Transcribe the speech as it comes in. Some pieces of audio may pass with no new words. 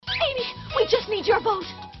We just need your vote.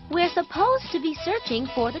 We're supposed to be searching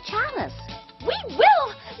for the chalice. We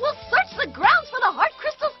will! We'll search the grounds for the heart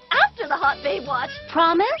crystals after the hot babe watch.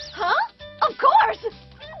 Promise? Huh? Of course!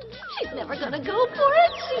 She's never gonna go for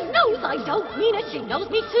it. She knows I don't mean it. She knows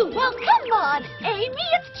me too well. Come on, Amy.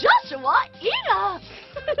 It's Joshua. Ina.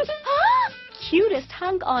 Cutest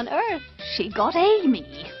hunk on earth. She got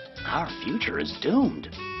Amy. Our future is doomed.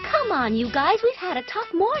 Come on, you guys. We've had a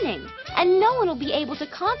tough morning. And no one will be able to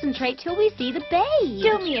concentrate till we see the babe.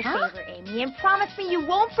 Do me a favor, Amy, and promise me you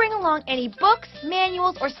won't bring along any books,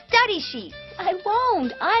 manuals, or study sheets. I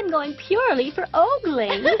won't. I'm going purely for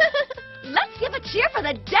ogling. Let's give a cheer for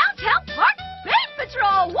the Downtown Park Babe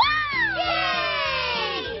Patrol! Woo!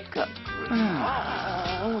 Yay!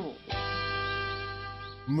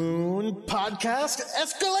 Moon Podcast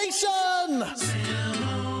Escalation!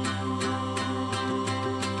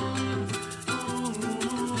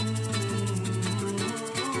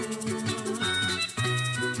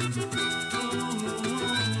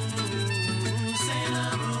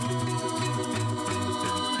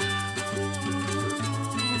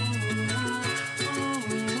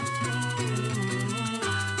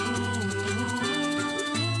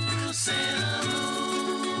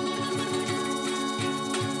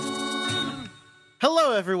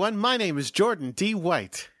 Hello, everyone. My name is Jordan D.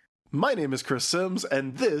 White. My name is Chris Sims,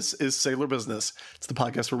 and this is Sailor Business. It's the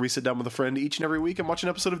podcast where we sit down with a friend each and every week and watch an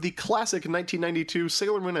episode of the classic 1992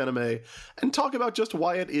 Sailor Moon anime and talk about just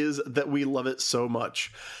why it is that we love it so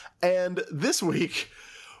much. And this week,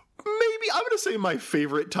 maybe I'm going to say my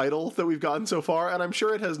favorite title that we've gotten so far, and I'm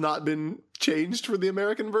sure it has not been changed for the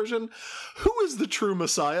American version. Who is the true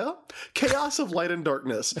Messiah? Chaos of Light and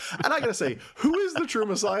Darkness. And I gotta say, who is the true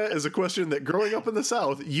Messiah is a question that growing up in the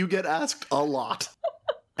South, you get asked a lot.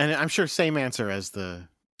 And I'm sure same answer as the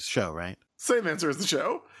show, right? Same answer as the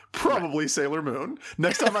show. Probably right. Sailor Moon.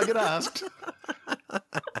 Next time I get asked.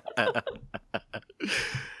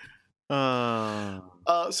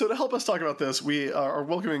 So to help us talk about this, we are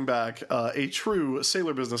welcoming back a true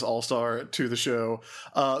Sailor Business all-star to the show,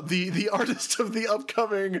 the artist of the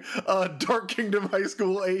upcoming Dark Kingdom High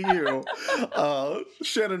School AU,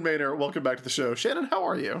 Shannon Maynor. Welcome back to the show. Shannon, how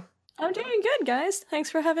are you? I'm doing good, guys. Thanks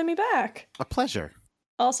for having me back. A pleasure.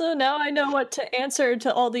 Also, now I know what to answer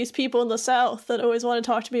to all these people in the South that always want to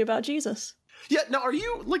talk to me about Jesus. Yeah, now are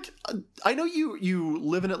you, like, I know you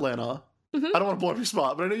live in Atlanta. Mm-hmm. I don't want to blow up your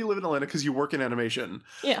spot, but I know you live in Atlanta because you work in animation.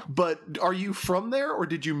 Yeah. But are you from there, or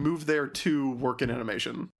did you move there to work in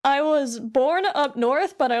animation? I was born up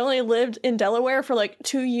north, but I only lived in Delaware for like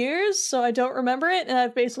 2 years, so I don't remember it, and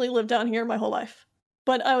I've basically lived down here my whole life.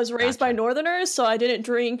 But I was raised by Northerners, so I didn't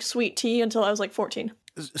drink sweet tea until I was like 14.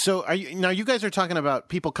 So you guys are talking about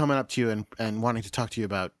people coming up to you and wanting to talk to you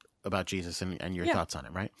about Jesus and your thoughts on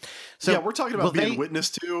it, right? So yeah, we're talking about being witness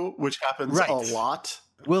to, which happens a lot.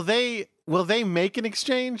 Will they make an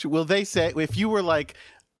exchange? Will they say, if you were like,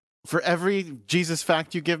 for every Jesus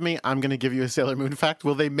fact you give me, I'm going to give you a Sailor Moon fact,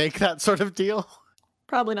 will they make that sort of deal?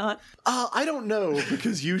 Probably not. I don't know,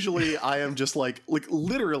 because usually I am just like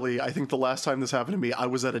literally, I think the last time this happened to me, I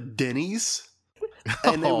was at a Denny's.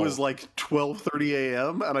 And it was like 12:30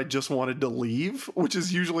 a.m. and I just wanted to leave, which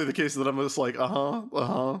is usually the case that I'm just like,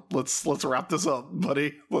 let's wrap this up,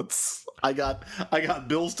 buddy. I got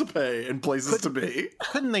bills to pay and places to be.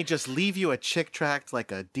 Couldn't they just leave you a chick tract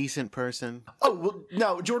like a decent person? Oh, well,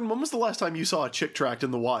 now, Jordan, when was the last time you saw a chick tract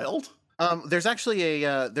in the wild? There's actually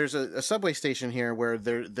there's a subway station here where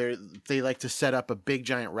they like to set up a big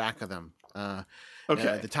giant rack of them.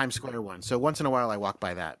 Okay. The Times Square one. So once in a while I walk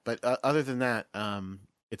by that. But other than that,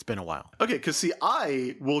 it's been a while. Okay, because see,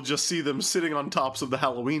 I will just see them sitting on tops of the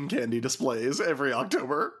Halloween candy displays every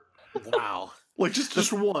October. Wow. Like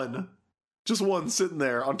just one. Just one sitting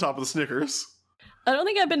there on top of the Snickers. I don't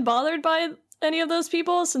think I've been bothered by any of those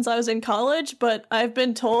people since I was in college, but I've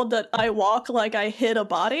been told that I walk like I hit a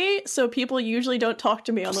body, so people usually don't talk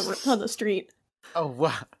to me on the street. Oh,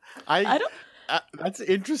 wow. I don't... that's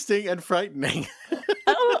interesting and frightening.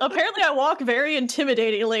 I don't know. Apparently I walk very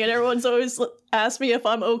intimidatingly, and everyone's always asked me if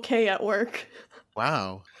I'm okay at work.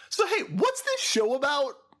 Wow. So, hey, what's this show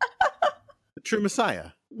about? The True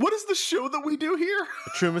Messiah. What is the show that we do here?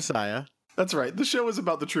 The True Messiah. That's right. The show is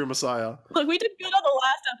about the True Messiah. Look, we did good on the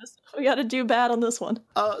last episode. We gotta do bad on this one.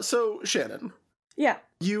 So, Shannon. Yeah.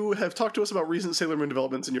 You have talked to us about recent Sailor Moon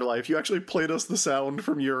developments in your life. You actually played us the sound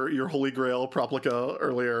from your Holy Grail Proplica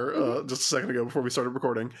earlier, just a second ago before we started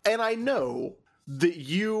recording. And I know that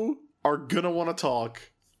you are going to want to talk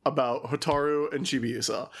about Hotaru and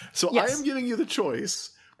Chibiusa. So yes. I am giving you the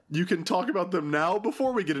choice. You can talk about them now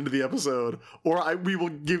before we get into the episode, or we will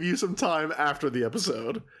give you some time after the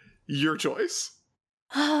episode. Your choice.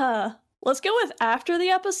 Let's go with after the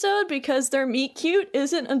episode because their meet cute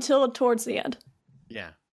isn't until towards the end. Yeah.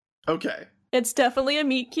 Okay. It's definitely a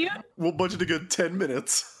meet cute. We'll budget a good 10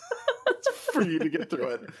 minutes for you to get through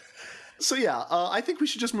it. So yeah, I think we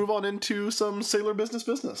should just move on into some Sailor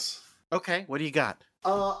business. Okay, what do you got?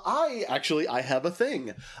 I have a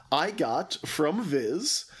thing. I got from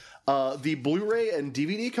Viz the Blu-ray and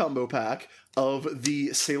DVD combo pack of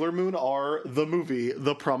the Sailor Moon R, the movie,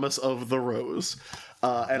 The Promise of the Rose.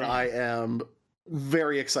 And I am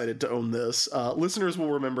very excited to own this. Listeners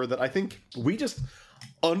will remember that I think we just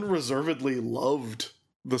unreservedly loved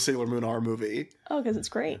the Sailor Moon R movie. Oh, because it's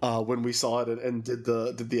great. When we saw it and did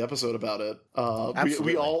the episode about it.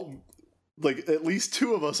 We all, like, at least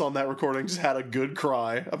two of us on that recording just had a good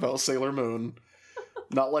cry about Sailor Moon.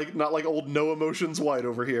 Not like old no emotions white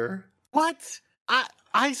over here. What?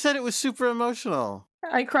 I said it was super emotional.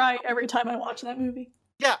 I cry every time I watch that movie.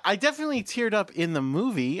 Yeah, I definitely teared up in the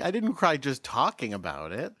movie. I didn't cry just talking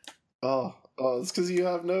about it. Oh, it's because you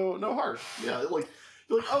have no heart. Yeah, like,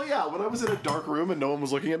 you're like, oh yeah, when I was in a dark room and no one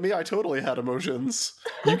was looking at me, I totally had emotions.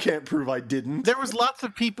 You can't prove I didn't. There was lots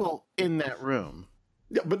of people in that room.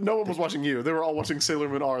 Yeah, but no one was watching you. They were all watching Sailor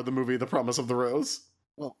Moon R, the movie, The Promise of the Rose.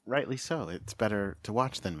 Well, rightly so. It's better to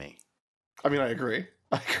watch than me. I mean, I agree.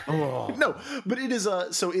 Oh. No, but it is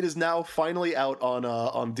so it is now finally out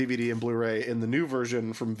on DVD and Blu-ray in the new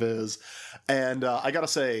version from Viz, and I gotta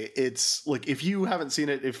say, it's like, if you haven't seen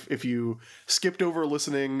it, if you skipped over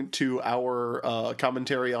listening to our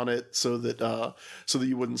commentary on it so that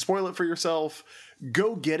you wouldn't spoil it for yourself,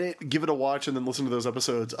 go get it, give it a watch, and then listen to those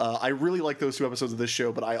episodes. I really like those 2 episodes of this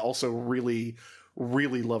show, but I also really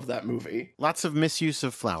love that movie. Lots of misuse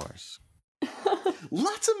of flowers.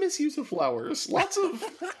 Lots of misuse of flowers. Lots of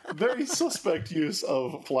very suspect use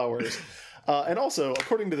of flowers. And also,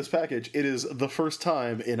 according to this package, it is the first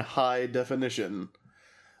time in high definition.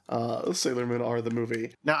 Sailor Moon R, the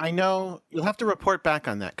movie. Now, I know you'll have to report back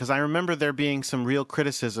on that, because I remember there being some real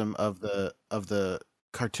criticism of the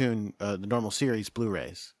cartoon, the normal series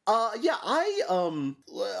Blu-rays. Yeah, I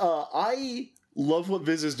love what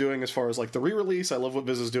Viz is doing as far as like the re-release. I love what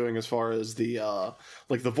Viz is doing as far as the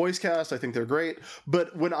like the voice cast. I think they're great.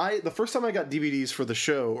 But when the first time I got DVDs for the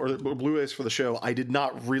show, or Blu-rays for the show, I did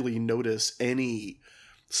not really notice any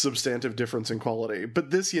substantive difference in quality. But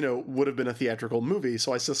this, would have been a theatrical movie,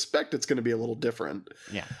 so I suspect it's going to be a little different.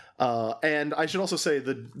 Yeah. And I should also say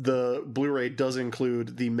the Blu-ray does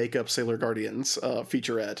include the Makeup Sailor Guardians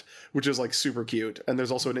featurette, which is like super cute. And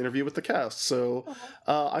there's also an interview with the cast. So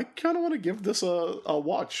I kind of want to give this a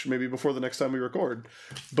watch maybe before the next time we record.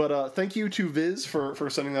 But thank you to Viz for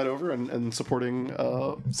sending that over and supporting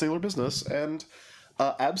Sailor Business. And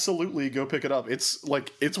absolutely go pick it up. It's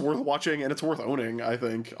worth watching and it's worth owning, I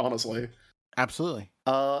think, honestly. Absolutely.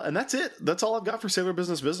 And that's it. That's all I've got for Sailor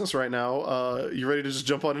Business right now. You ready to just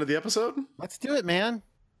jump on into the episode? Let's do it, man.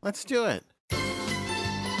 Let's do it.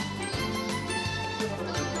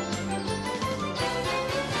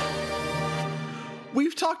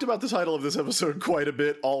 We've talked about the title of this episode quite a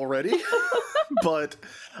bit already, but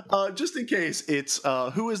just in case, it's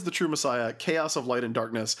Who is the True Messiah? Chaos of Light and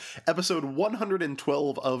Darkness, episode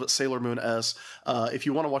 112 of Sailor Moon S. If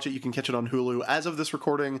you want to watch it, you can catch it on Hulu. As of this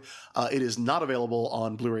recording, it is not available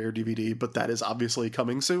on Blu-ray or DVD, but that is obviously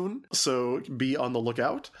coming soon, so be on the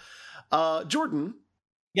lookout. Jordan.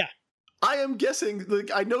 Yeah. I am guessing,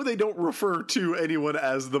 I know they don't refer to anyone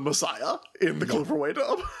as the Messiah in the Cloverway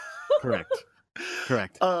dub. Correct.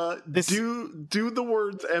 Do the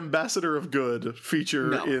words Ambassador of Good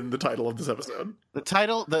feature in the title of this episode?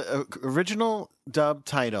 The original dub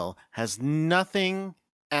title has nothing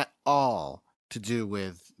at all to do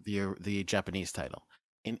with the Japanese title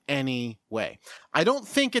in any way. I don't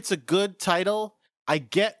think it's a good title. I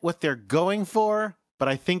get what they're going for, but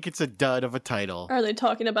I think it's a dud of a title. Are they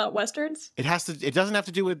talking about Westerns? It doesn't have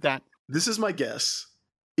to do with that. This is my guess.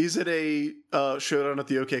 Is it a Showdown at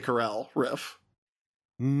the OK Corral riff?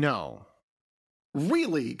 No.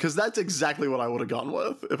 Really? Because that's exactly what I would have gone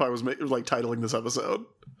with if I was titling this episode.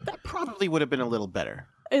 That probably would have been a little better.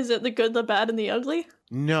 Is it the good, the bad, and the ugly?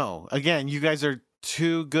 No. Again, you guys are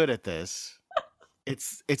too good at this.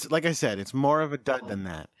 It's like I said, it's more of a dud than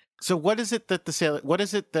that. So what is it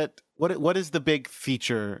that what is the big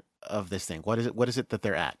feature of this thing? What is it that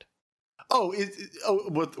they're at?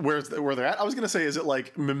 Where they're at? I was going to say, is it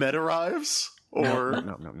like Mehmet arrives? Or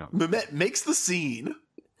no. Mehmet makes the scene.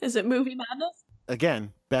 Is it Movie Madness?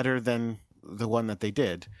 Again, better than the one that they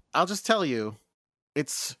did. I'll just tell you,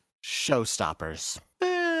 it's Showstoppers.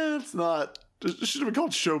 It's not. It should have been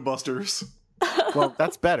called Showbusters. Well,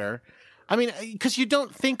 that's better. I mean, because you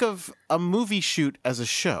don't think of a movie shoot as a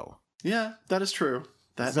show. Yeah, that is true.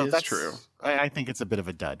 That So is that's true. I think it's a bit of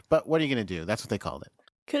a dud. But what are you going to do? That's what they called it.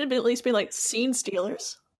 Could have at least been like scene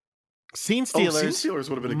stealers. Scene Oh, Stealers. Scene Stealers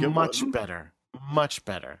would have been a good much one. better. Much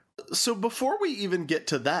better. So before we even get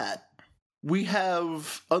to that, we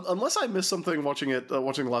have, unless I missed something watching the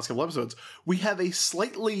last couple episodes, we have a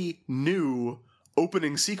slightly new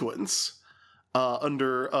opening sequence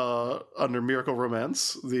under Miracle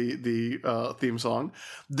Romance, the theme song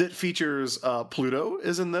that features Pluto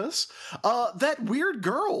is in this. That weird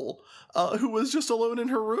girl who was just alone in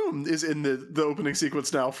her room is in the opening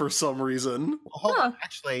sequence now for some reason. Hold on.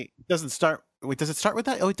 Actually, it doesn't start. Wait, does it start with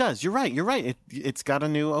that? Oh, it does. You're right. You're right. It's got a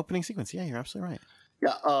new opening sequence. Yeah, you're absolutely right.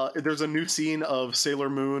 Yeah, there's a new scene of Sailor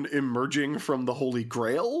Moon emerging from the Holy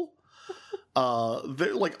Grail.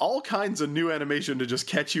 There like all kinds of new animation to just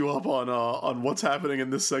catch you up on what's happening in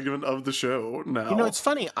this segment of the show now. You know, it's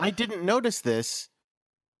funny. I didn't notice this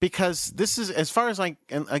because this is, as far as I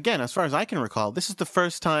can recall, this is the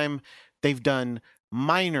first time they've done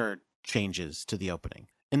minor changes to the opening.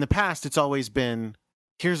 In the past, it's always been,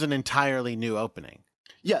 here's an entirely new opening.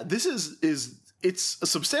 Yeah, this is it's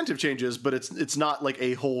substantive changes, but it's not like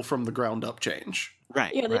a whole from the ground up change.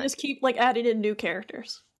 Right. Yeah, they just keep like adding in new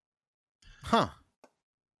characters. Huh.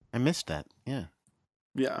 I missed that. Yeah.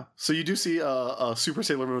 Yeah. So you do see a Super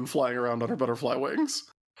Sailor Moon flying around on her butterfly wings.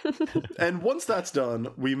 And once that's done,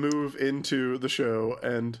 we move into the show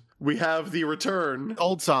and we have the return.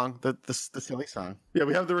 Old song, the silly song. Yeah,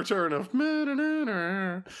 we have the return of we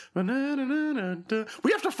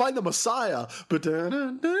have to find the Messiah.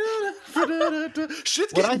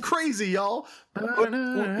 Shit's getting crazy, y'all.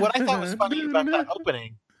 What I thought was funny about that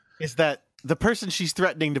opening is that the person she's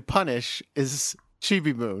threatening to punish is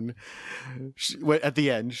Chibi Moon. At the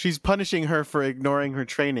end, she's punishing her for ignoring her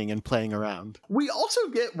training and playing around. We also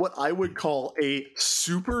get what I would call a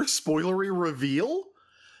super spoilery reveal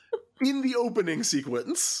in the opening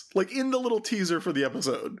sequence, like in the little teaser for the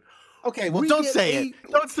episode. Okay, well, don't say it.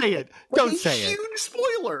 Don't say it. Don't say it. Huge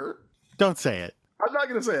spoiler. Don't say it. I'm not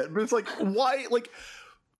gonna say it, but it's like, why? Like,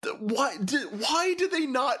 why do they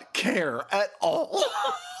not care at all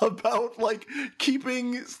about like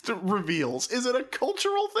keeping reveals? Is it a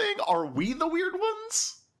cultural thing? Are we the weird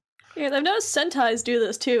ones? Yeah, I've noticed Sentai's do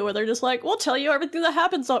this too, where they're just like, we'll tell you everything that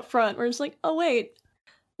happens up front. We're just like, oh wait,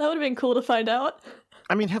 that would have been cool to find out.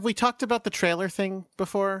 I mean, have we talked about the trailer thing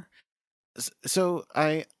before? So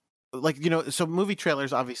so movie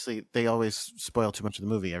trailers, obviously, they always spoil too much of the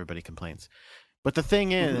movie. Everybody complains. But the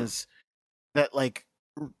thing is that, like,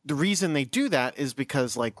 the reason they do that is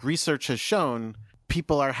because, like, research has shown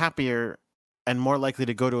people are happier and more likely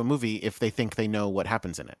to go to a movie if they think they know what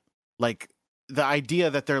happens in it. Like, the idea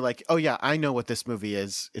that they're like, oh yeah, I know what this movie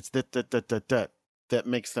is. It's that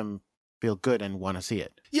makes them feel good and want to see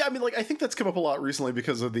it. Yeah, I mean, like, I think that's come up a lot recently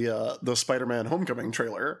because of the Spider-Man Homecoming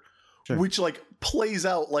trailer. Sure. Which like plays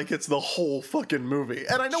out like it's the whole fucking movie,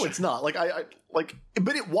 and I know it's not. Like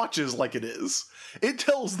but it watches like it is. It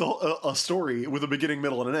tells a story with a beginning,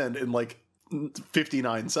 middle, and an end in like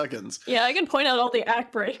 59 seconds. Yeah, I can point out all the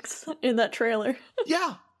act breaks in that trailer.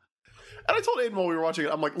 Yeah, and I told Aiden while we were watching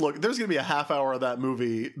it, I'm like, look, there's gonna be a half hour of that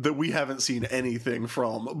movie that we haven't seen anything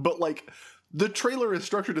from, but like the trailer is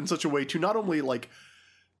structured in such a way to not only like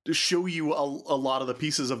to show you a lot of the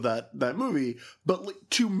pieces of that movie, but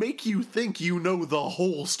to make you think you know the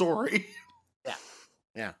whole story.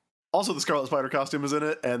 Yeah. Also, the Scarlet Spider costume is in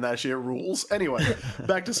it, and that shit rules. Anyway,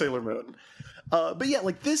 back to Sailor Moon. But yeah,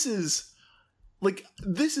 like this is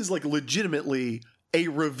legitimately a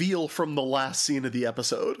reveal from the last scene of the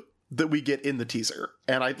episode that we get in the teaser,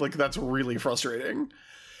 and I like that's really frustrating.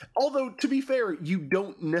 Although, to be fair, you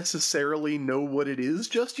don't necessarily know what it is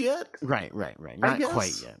just yet. Right. Not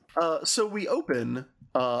quite yet. So we open,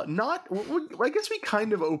 I guess we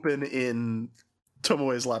kind of open in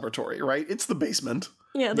Tomoe's laboratory, right? It's the basement.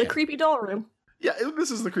 Yeah, the creepy doll room. Yeah, this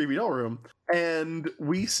is the creepy doll room. And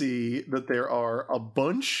we see that there are a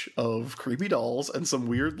bunch of creepy dolls and some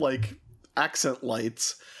weird, like, accent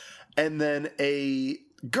lights. And then a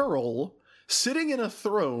girl sitting in a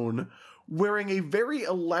throne wearing a very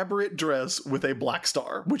elaborate dress with a black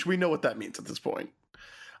star, which we know what that means at this point.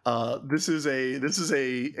 This is a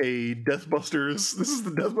Deathbusters. This is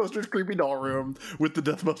the Deathbusters creepy doll room with the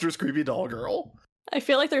Deathbusters creepy doll girl. I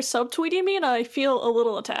feel like they're subtweeting me, and I feel a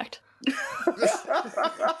little attacked.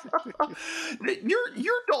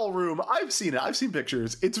 Your doll room, I've seen it. I've seen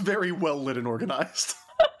pictures. It's very well lit and organized.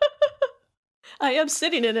 I am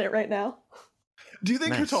sitting in it right now. Do you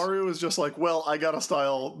think Nice. Hotaru is just like, well, I gotta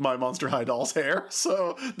style my Monster High doll's hair,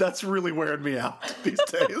 so that's really wearing me out these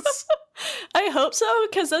days? I hope so,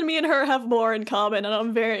 because then me and her have more in common, and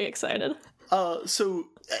I'm very excited. So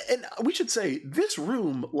And we should say, this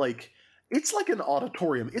room, like, it's like an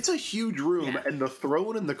auditorium. It's a huge room, and the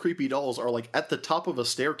throne and the creepy dolls are, like, at the top of a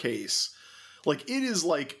staircase. Like, it is,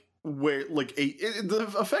 like, where, like,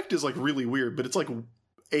 the effect is, like, really weird, but it's, like,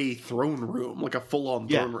 a throne room, like a full-on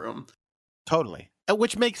throne room. Totally.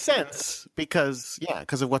 Which makes sense because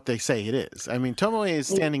of what they say it is. I mean, Tomoe is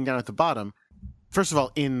standing down at the bottom, first of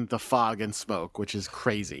all, in the fog and smoke, which is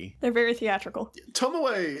crazy. They're very theatrical.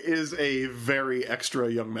 Tomoe is a very extra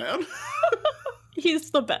young man.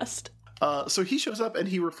 He's the best. So he shows up and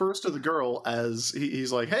he refers to the girl as,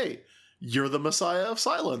 he's like, hey, you're the Messiah of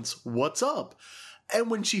Silence. What's up? And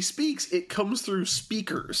when she speaks, it comes through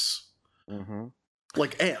speakers. Mm-hmm.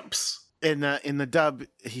 Like amps. In the dub,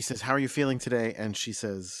 he says, "How are you feeling today?" And she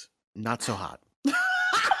says, "Not so hot."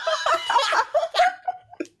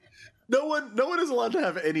 No one is allowed to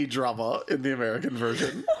have any drama in the American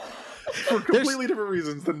version for completely different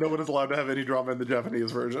reasons than no one is allowed to have any drama in the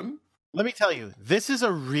Japanese version. Let me tell you, this is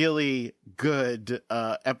a really good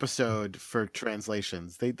episode for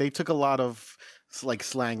translations. They took a lot of like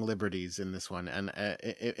slang liberties in this one, and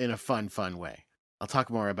in a fun way. I'll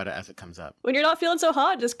talk more about it as it comes up. When you're not feeling so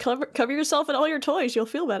hot, just cover yourself in all your toys. You'll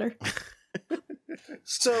feel better.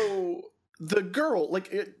 So the girl,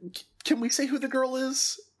 like, can we say who the girl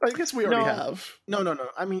is? I guess we already have. No.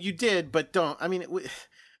 I mean, you did, but don't. I mean,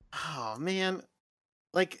 oh man,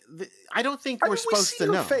 like I don't think we're supposed to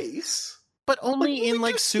know. Her face, but only in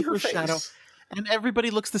like super shadow, and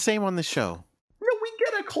everybody looks the same on this show. No, we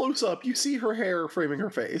get a close up. You see her hair framing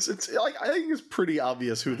her face. It's like I think it's pretty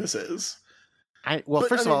obvious who this is.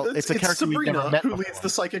 First of all, it's a character we've never met who before. leads the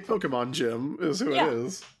psychic Pokemon gym is who it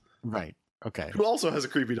is. Right. Okay. Who also has a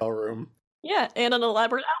creepy doll room. Yeah, and an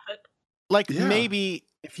elaborate outfit. Like maybe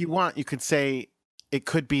if you want, you could say it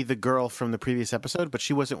could be the girl from the previous episode, but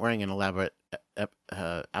she wasn't wearing an elaborate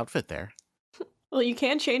outfit there. Well, you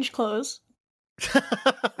can change clothes.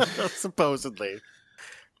 Supposedly.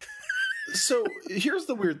 So here's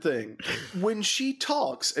the weird thing. When she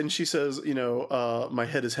talks and she says, my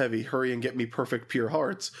head is heavy, hurry and get me perfect pure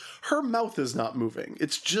hearts, her mouth is not moving.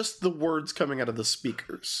 It's just the words coming out of the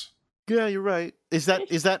speakers. Yeah, you're right. Is that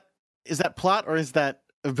plot or is that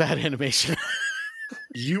a bad animation?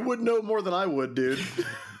 You would know more than I would, dude.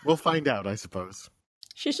 We'll find out, I suppose.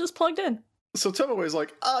 She's just plugged in. So Tomoe's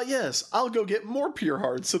like, yes, I'll go get more pure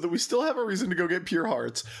hearts so that we still have a reason to go get pure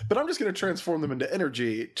hearts, but I'm just going to transform them into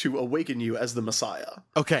energy to awaken you as the Messiah.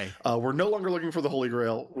 Okay. We're no longer looking for the Holy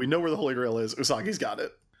Grail. We know where the Holy Grail is. Usagi's got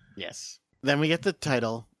it. Yes. Then we get the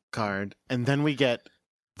title card, and then we get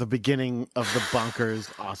the beginning of the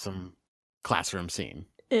bonkers awesome classroom scene.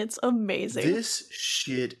 It's amazing. This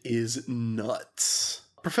shit is nuts.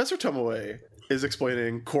 Professor Tomoe is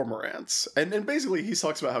explaining cormorants. And basically he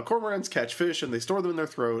talks about how cormorants catch fish and they store them in their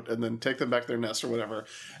throat and then take them back to their nest or whatever.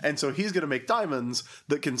 And so he's going to make diamonds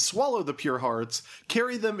that can swallow the pure hearts,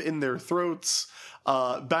 carry them in their throats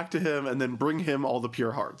back to him, and then bring him all the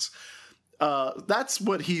pure hearts. That's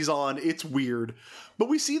what he's on. It's weird. But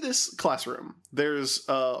we see this classroom. There's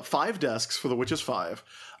 5 desks for the Witches 5.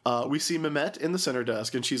 We see Mimette in the center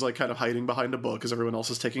desk, and she's like kind of hiding behind a book as everyone else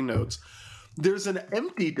is taking notes. There's an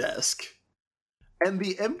empty desk, and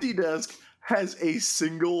the empty desk has a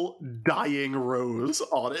single dying rose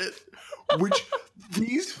on it, which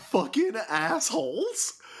these fucking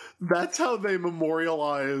assholes, that's how they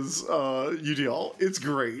memorialize UDL. It's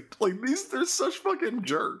great. Like, they're such fucking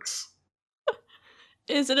jerks.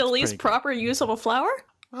 Is it at least proper use of a flower?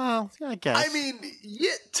 Well, yeah, I guess. I mean,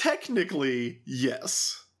 technically,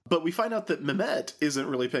 yes. But we find out that Mimette isn't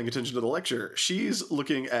really paying attention to the lecture. She's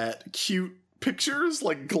looking at cute pictures,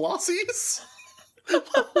 like glossies.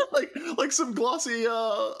 like some glossy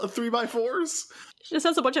 3x4s. She just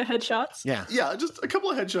has a bunch of headshots. Yeah, just a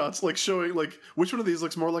couple of headshots, like showing like which one of these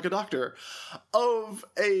looks more like a doctor, of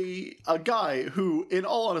a guy who, in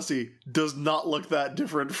all honesty, does not look that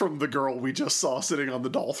different from the girl we just saw sitting on the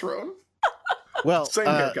doll throne. Well, same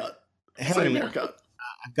haircut. Same haircut.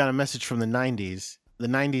 I've got a message from the 90s. The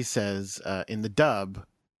 90s says in the dub,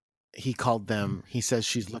 he says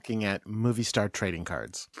she's looking at movie star trading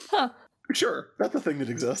cards. Huh. Sure, that's a thing that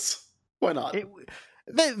exists. Why not?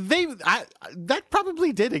 That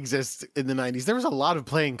probably did exist in the 90s. There was a lot of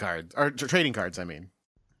playing cards, or trading cards, I mean.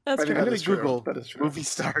 That's true. I'm going to Google that is true. movie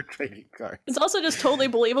star trading cards. It's also just totally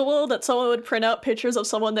believable that someone would print out pictures of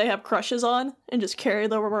someone they have crushes on and just carry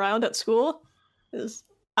them around at school.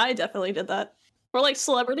 I definitely did that. Or like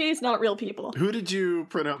celebrities, not real people. Who did you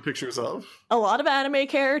print out pictures of? A lot of anime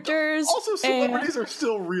characters. Also, celebrities are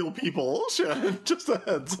still real people, Shannon. Just a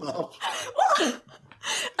heads up.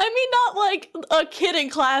 I mean, not like a kid in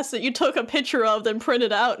class that you took a picture of, then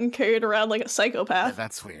printed out and carried around like a psychopath.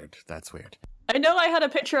 That's weird. That's weird. I know I had a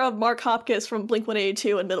picture of Mark Hopkins from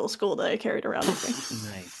Blink-182 in middle school that I carried around with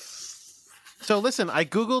me. Nice. So listen, I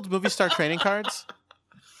googled movie star trading cards.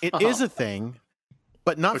 It is a thing,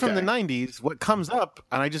 but not from the 90s. What comes up,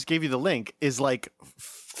 and I just gave you the link, is like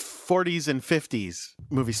 40s and 50s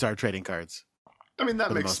movie star trading cards. I mean,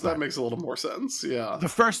 that makes a little more sense. Yeah. The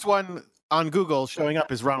first one on Google showing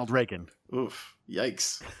up is Ronald Reagan. Oof.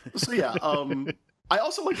 Yikes. So yeah, I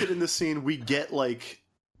also like that in this scene we get like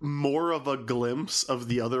more of a glimpse of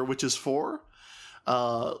the other Witches 4.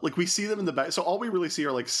 Like we see them in the back. So all we really see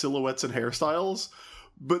are like silhouettes and hairstyles,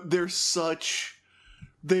 but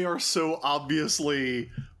they are so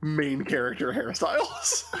obviously main character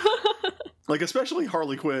hairstyles. Like especially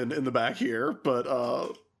Harley Quinn in the back here, but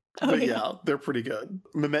yeah, they're pretty good.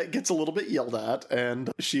 Mimette gets a little bit yelled at,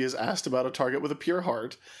 and she is asked about a target with a pure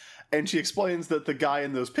heart, and she explains that the guy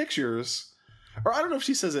in those pictures, or I don't know if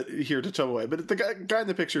she says it here to Tomoe, but the guy in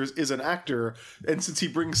the pictures is an actor, and since he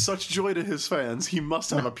brings such joy to his fans, he must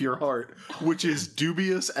have a pure heart, which is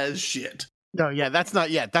dubious as shit. No, yeah, that's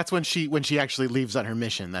not yet. That's when she actually leaves on her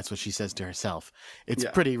mission. That's what she says to herself. It's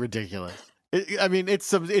pretty ridiculous. I mean, it's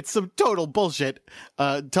some total bullshit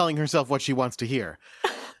telling herself what she wants to hear.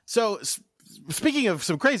 So, speaking of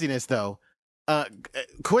some craziness, though,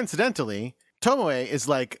 coincidentally, Tomoe is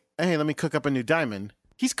like, hey, let me cook up a new diamond.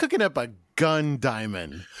 He's cooking up a gun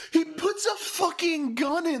diamond. He puts a fucking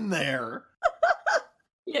gun in there.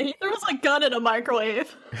 Yeah, he throws a gun in a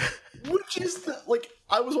microwave. Which is,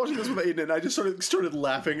 I was watching this with Aiden, and I just started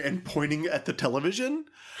laughing and pointing at the television.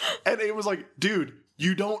 And it was like, dude,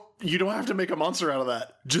 you don't have to make a monster out of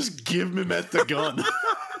that. Just give Mimette the gun.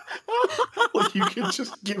 Like, you can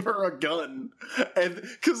just give her a gun. And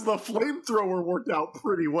because the flamethrower worked out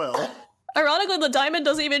pretty well. Ironically, the diamond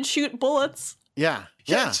doesn't even shoot bullets. Yeah.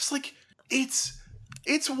 It's just like, it's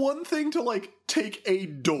one thing to, like, take a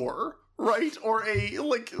door, right? Or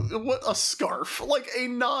a scarf. Like,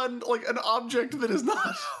 an object that is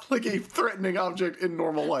not, like, a threatening object in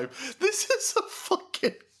normal life. This is a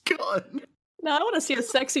fucking gun. Now I want to see a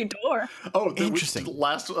sexy door. Oh, interesting.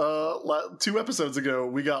 Last 2 episodes ago,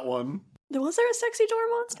 we got one. Was there a sexy door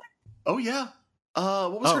monster? Oh, yeah.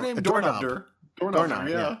 What was her name? Doorknob. Doorknob,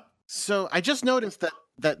 yeah. So I just noticed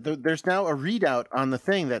that there's now a readout on the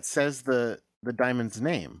thing that says the diamond's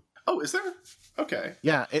name. Oh, is there? Okay.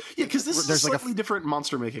 Yeah. Because this is a slightly different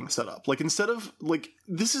monster making setup. Like, instead of, like,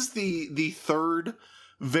 this is the third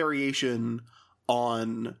variation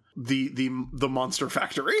on the monster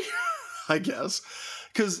factory, I guess.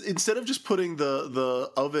 Because instead of just putting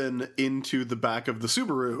the oven into the back of the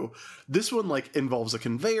Subaru, this one, like, involves a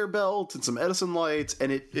conveyor belt and some Edison lights,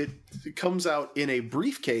 and it comes out in a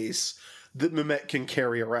briefcase that Mimette can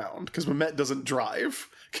carry around. Because Mimette doesn't drive,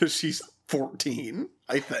 because she's 14,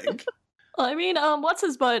 I think. I mean, what's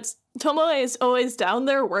his butt? Tomoe is always down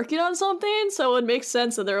there working on something, so it makes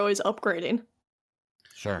sense that they're always upgrading.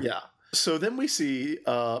 Sure. Yeah. So then we see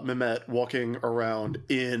Mimette walking around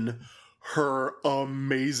in her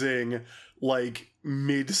amazing, like,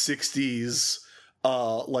 mid-60s,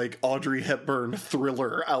 like, Audrey Hepburn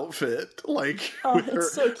Thriller outfit. Like,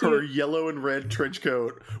 with her yellow and red trench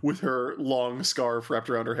coat with her long scarf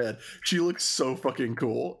wrapped around her head. She looks so fucking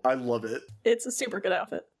cool. I love it. It's a super good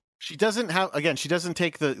outfit. She doesn't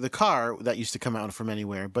take the car that used to come out from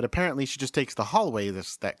anywhere, but apparently she just takes the hallway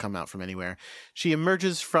that come out from anywhere. She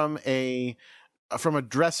emerges from a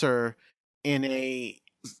dresser in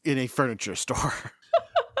a furniture store.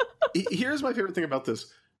 Here's my favorite thing about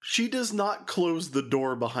this. She does not close the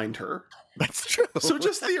door behind her. That's true. So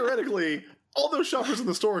just theoretically, all those shoppers in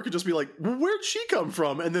the store could just be like, where'd she come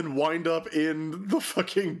from? And then wind up in the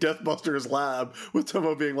fucking Deathbusters lab with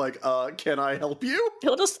Tomo being like, can I help you?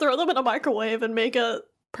 He'll just throw them in a microwave and make a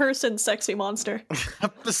person sexy monster.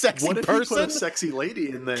 A sexy what if person? He put a sexy lady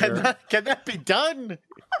in there? Can that be done?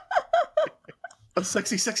 A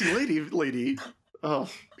sexy lady. Oh,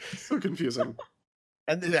 so confusing.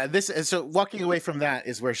 And so walking away from that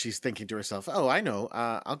is where she's thinking to herself, oh, I know,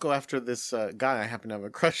 I'll go after this guy I happen to have a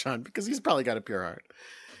crush on because he's probably got a pure heart.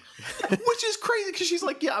 Which is crazy because she's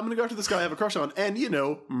like, yeah, I'm going to go after this guy I have a crush on and,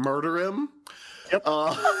 murder him. Yep.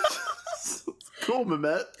 Cool,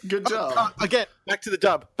 Mimette. Good job. Again, back to the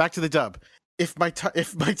dub. If my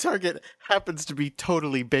target happens to be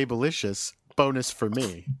totally babelicious, bonus for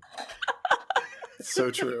me.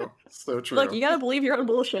 So true. Look, you gotta believe your own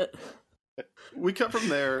bullshit. We cut from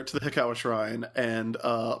there to the Hikawa Shrine, and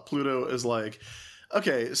Pluto is like,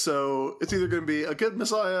 okay, so it's either going to be a good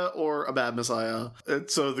Messiah or a bad Messiah. And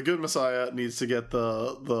so the good Messiah needs to get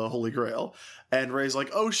the Holy Grail. And Rey's like,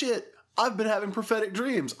 oh shit, I've been having prophetic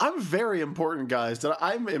dreams. I'm very important, guys.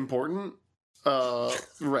 I'm important.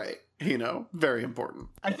 Rey, very important.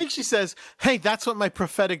 I think she says, hey, that's what my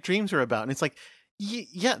prophetic dreams are about. And it's like,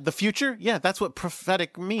 yeah, the future? Yeah, that's what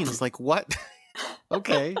prophetic means. Like, what?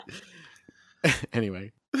 Okay.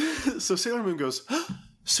 Anyway. So Sailor Moon goes,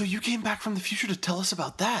 so you came back from the future to tell us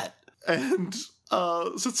about that? And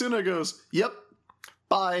Setsuna goes, yep,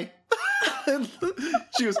 bye. And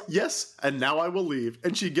she goes, yes, and now I will leave.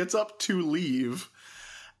 And she gets up to leave.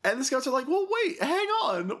 And the scouts are like, well, wait, hang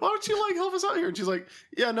on. Why don't you, help us out here? And she's like,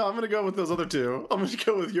 yeah, no, I'm going to go with those other two. I'm going to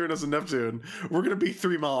go with Uranus and Neptune. We're going to be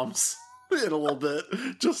 3 moms in a little bit.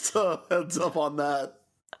 Just a heads up on that.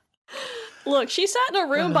 Look, she sat in a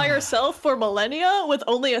room by herself for millennia with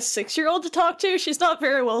only a 6-year-old to talk to. She's not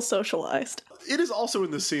very well socialized. It is also in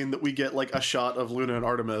the scene that we get, a shot of Luna and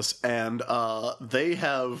Artemis, and they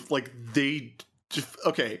have, they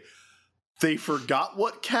forgot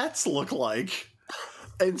what cats look like,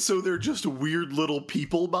 and so they're just weird little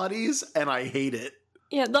people bodies, and I hate it.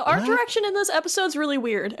 Yeah, the art direction in this episode's really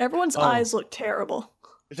weird. Everyone's eyes look terrible.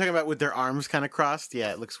 You're talking about with their arms kind of crossed?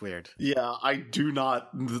 Yeah, it looks weird. Yeah, I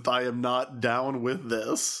am not down with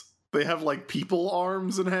this. They have, people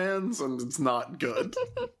arms and hands, and it's not good.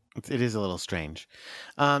 It is a little strange.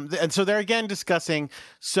 And so they're again discussing,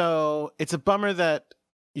 so it's a bummer that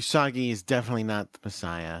Usagi is definitely not the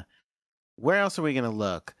Messiah. Where else are we going to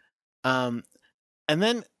look? And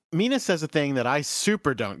then Mina says a thing that I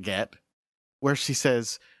super don't get, where she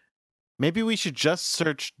says, maybe we should just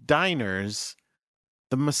search diners.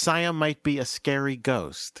 The Messiah might be a scary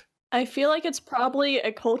ghost. I feel like it's probably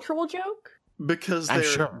a cultural joke. Because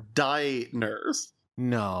they're diners.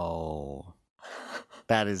 No.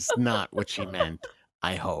 That is not what she meant,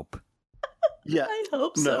 I hope. Yeah. I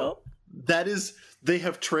hope so. That is, they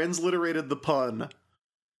have transliterated the pun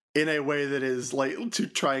in a way that is to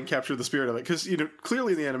try and capture the spirit of it. Because,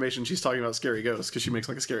 clearly in the animation, she's talking about scary ghosts because she makes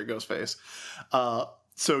a scary ghost face.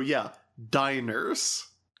 So yeah, diners.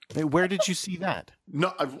 Where did you see that?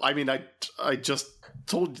 No, I just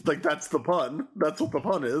told you, that's the pun. That's what the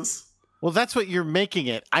pun is. Well, that's what you're making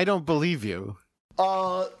it. I don't believe you.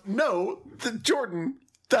 No, Jordan,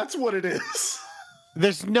 that's what it is.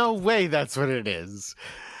 There's no way that's what it is.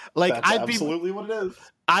 That's absolutely what it is.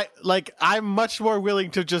 I'm much more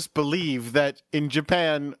willing to just believe that in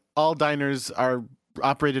Japan, all diners are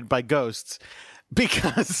operated by ghosts,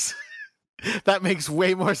 because that makes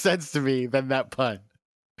way more sense to me than that pun.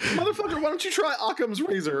 Motherfucker, why don't you try Occam's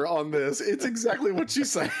razor on this? It's exactly what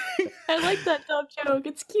she's saying. I like that dumb joke.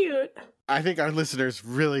 It's cute. I think our listeners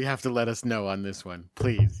really have to let us know on this one.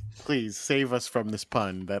 Please, please save us from this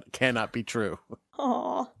pun that cannot be true.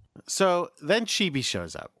 Aww. So then Chibi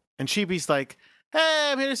shows up, and Chibi's like, hey,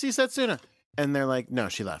 I'm here to see Setsuna. And they're like, no,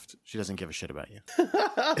 she left. She doesn't give a shit about you.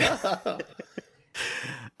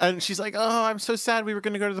 And she's like, oh, I'm so sad. We were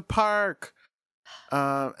going to go to the park.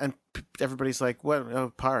 And everybody's like, what?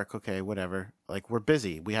 Oh, park. Okay, whatever. We're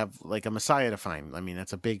busy. We have a Messiah to find. I mean,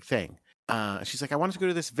 that's a big thing. She's like, I wanted to go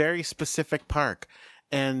to this very specific park.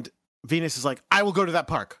 And Venus is like, I will go to that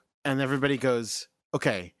park. And everybody goes,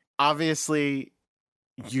 okay, obviously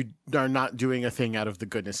you are not doing a thing out of the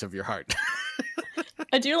goodness of your heart.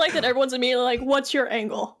 I do like that everyone's immediately like, what's your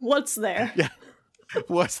angle? What's there? Yeah.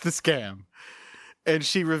 What's the scam? And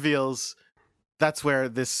she reveals that's where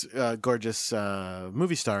this gorgeous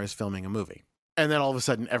movie star is filming a movie. And then all of a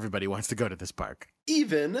sudden, everybody wants to go to this park.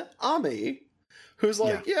 Even Ami, who's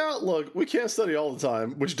like, yeah, look, we can't study all the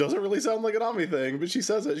time, which doesn't really sound like an Ami thing, but she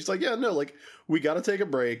says it. She's like, yeah, no, we got to take a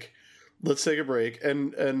break. Let's take a break.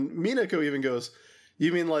 And Minako even goes,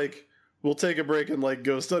 you mean we'll take a break and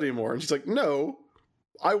go study more? And she's like, no,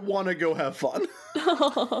 I want to go have fun.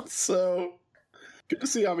 So good to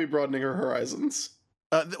see Ami broadening her horizons.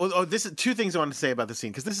 This is 2 things I want to say about the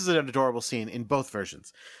scene, because this is an adorable scene in both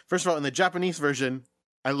versions. First of all, in the Japanese version,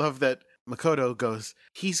 I love that Makoto goes,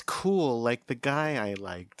 he's cool like the guy I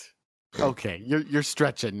liked. Okay, you're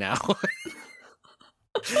stretching now.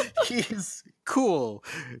 He's cool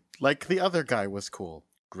like the other guy was cool.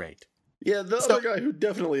 Great. Yeah, the other guy who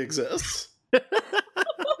definitely exists.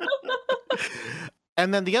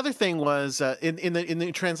 And then the other thing was in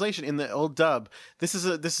the translation, in the old dub, this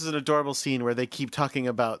is an adorable scene where they keep talking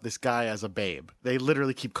about this guy as a babe. They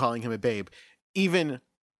literally keep calling him a babe. Even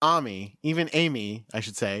Amy, I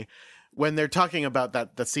should say, when they're talking about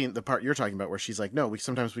that scene, the part you're talking about where she's like, no,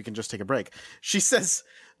 sometimes we can just take a break. She says,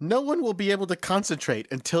 no one will be able to concentrate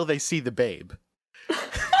until they see the babe.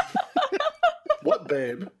 What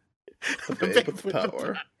babe? The babe with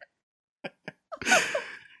power.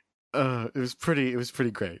 It was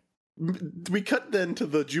pretty great. We cut then to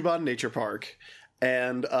the Juban Nature Park,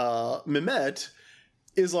 and Mehmet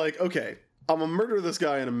is like, okay, I'm gonna murder this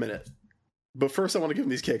guy in a minute, but first I want to give him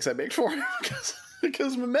these cakes I make for him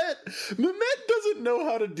because Mehmet doesn't know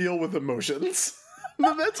how to deal with emotions.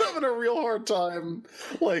 Mehmet's having a real hard time,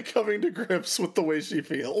 like, coming to grips with the way she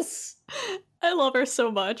feels. I love her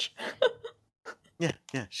so much. Yeah,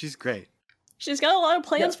 she's great. She's got a lot of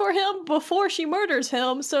plans for him before she murders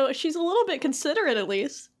him, so she's a little bit considerate at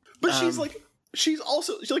least. But she's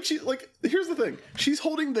also here's the thing. She's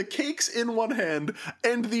holding the cakes in one hand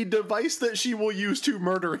and the device that she will use to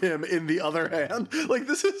murder him in the other hand.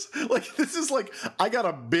 This is I got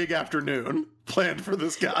a big afternoon planned for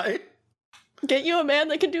this guy. Get you a man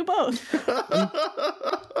that can do both.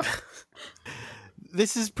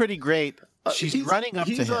 This is pretty great. She's running up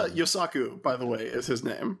to him. Yosaku, by the way, is his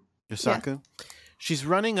name. Yosaku? Yeah. She's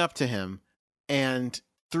running up to him, and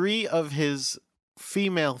 3 of his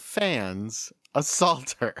female fans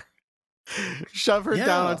assault her, shove her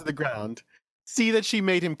down onto the ground, see that she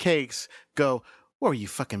made him cakes, go, what were you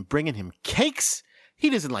fucking bringing him cakes?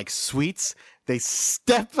 He doesn't like sweets. They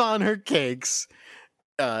step on her cakes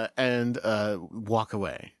and walk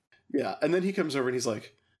away. Yeah, and then he comes over and he's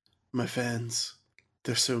like, my fans,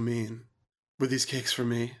 they're so mean. Were these cakes for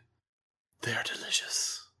me? They are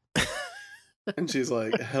delicious. And she's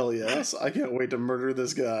like, hell yes, I can't wait to murder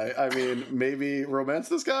this guy. I mean, maybe romance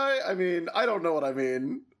this guy? I mean, I don't know what I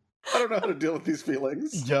mean. I don't know how to deal with these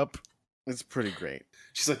feelings. Yup. It's pretty great.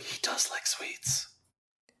 She's like, he does like sweets.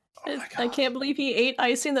 Oh my God. I can't believe he ate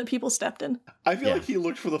icing that people stepped in. I feel like he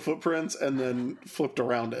looked for the footprints and then flipped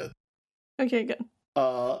around it. Okay, good.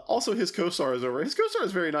 Also, his co-star is over. His co-star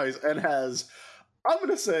is very nice and has, I'm going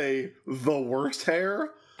to say, the worst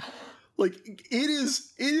hair. Like, it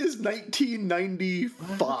is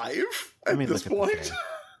 1995 at this point.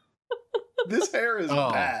 This hair is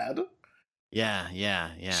bad. Yeah.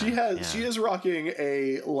 She is rocking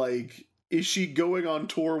a, like, is she going on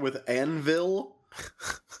tour with Anvil?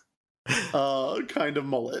 Kind of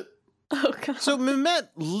mullet. Oh, God. So Mehmet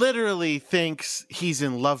literally thinks he's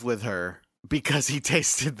in love with her because he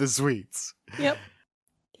tasted the sweets. Yep.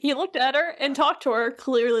 He looked at her and talked to her.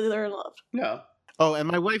 Clearly they're in love. Yeah. Oh, and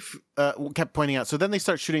my wife kept pointing out, so then they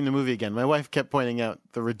start shooting the movie again. My wife kept pointing out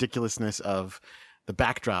the ridiculousness of the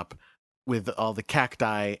backdrop with all the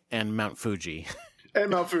cacti and Mount Fuji.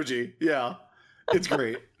 And Mount Fuji, yeah. It's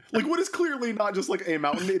great. Like, what is clearly not just like a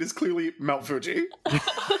mountain, it is clearly Mount Fuji.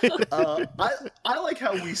 I like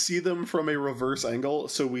how we see them from a reverse angle,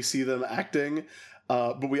 so we see them acting,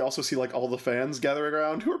 but we also see like all the fans gathering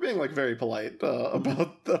around who are being like very polite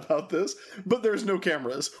about this. But there's no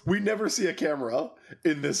cameras. We never see a camera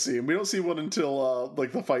in this scene. We don't see one until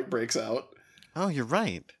like the fight breaks out. Oh, you're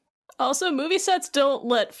right. Also, movie sets don't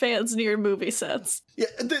let fans near movie sets. Yeah,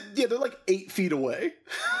 they're like 8 feet away.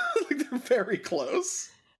 Like, they're very close.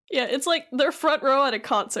 Yeah, it's like they're front row at a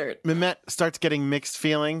concert. Mehmet starts getting mixed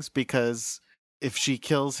feelings because if she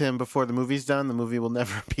kills him before the movie's done, the movie will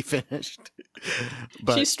never be finished.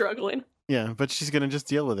 But, she's struggling. Yeah, but she's going to just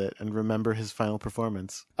deal with it and remember his final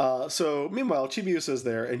performance. So, meanwhile, Chibiusa is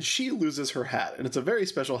there, and she loses her hat, and it's a very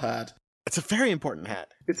special hat. It's a very important hat.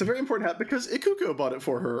 It's a very important hat because Ikuko bought it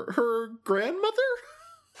for her. Her grandmother?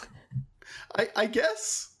 I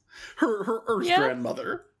guess? Her Earth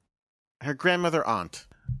grandmother. Her grandmother aunt.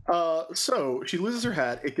 So she loses her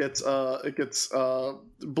hat. It gets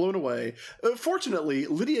blown away. Fortunately,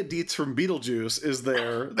 Lydia Dietz from Beetlejuice is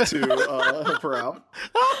there to help her out.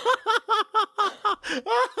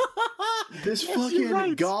 This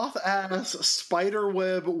fucking goth ass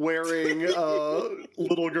spiderweb wearing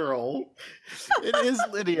little girl. It is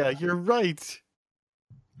Lydia. You're right.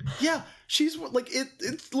 Yeah, she's like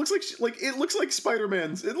it looks like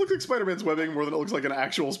Spider-Man's. It looks like Spider-Man's webbing more than it looks like an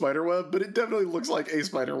actual spider web, but it definitely looks like a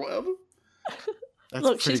spider web.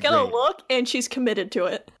 Look, she's got a look and she's committed to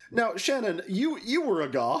it. Now, Shannon, you were a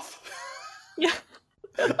goth. Yeah.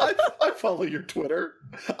 I follow your Twitter.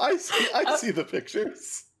 I see the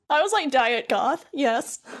pictures. I was like diet goth,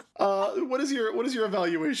 yes. What is your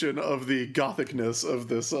evaluation of the gothicness of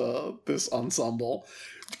this ensemble?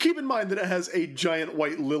 Keep in mind that it has a giant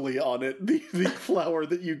white lily on it, the flower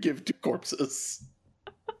that you give to corpses.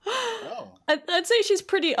 Oh. I'd say she's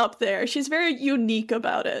pretty up there. She's very unique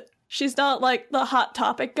about it. She's not like the Hot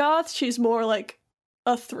Topic goth. She's more like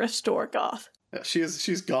a thrift store goth. Yeah,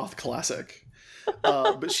 she's goth classic.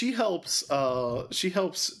 But she helps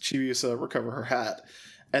Chibiusa recover her hat,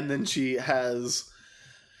 and then she has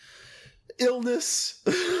illness.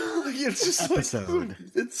 It's just episode.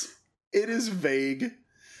 Like it is vague.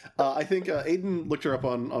 I think Aiden looked her up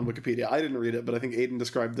on Wikipedia. I didn't read it, but I think Aiden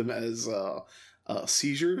described them as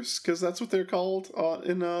seizures, because that's what they're called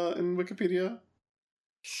in Wikipedia.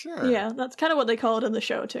 Sure. Yeah, that's kind of what they call it in the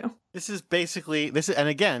show too. This is basically and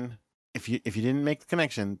again, if you didn't make the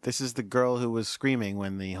connection, this is the girl who was screaming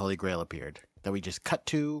when the Holy Grail appeared that we just cut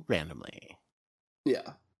to randomly.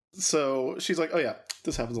 Yeah. So she's like, "Oh yeah,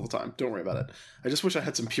 this happens all the time. Don't worry about it. I just wish I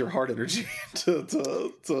had some pure heart energy to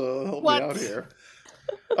help me out here."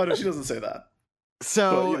 Oh no, she doesn't say that.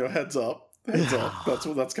 So but, heads up.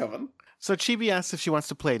 That's coming. So Chibi asks if she wants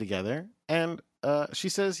to play together, and she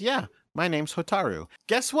says, "Yeah, my name's Hotaru."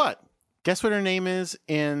 Guess what? Guess what her name is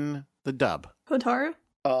in the dub? Hotaru?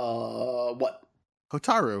 What?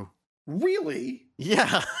 Hotaru. Really?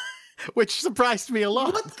 Yeah, which surprised me a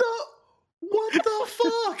lot. What the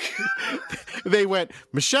fuck? They went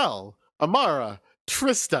Michelle, Amara,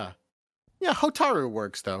 Trista. Yeah, Hotaru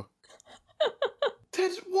works though.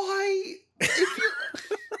 That's why.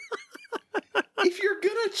 If you're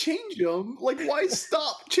gonna change them, like, why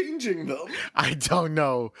stop changing them? I don't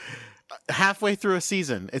know. Halfway through a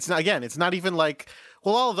season, it's not even like,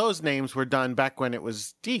 well, all those names were done back when it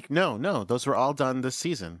was Deke. No, those were all done this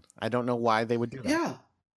season. I don't know why they would do that. Yeah.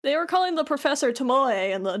 They were calling the professor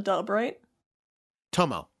Tomoe in the dub, right?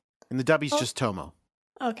 Tomo. In the dub, he's just Tomo.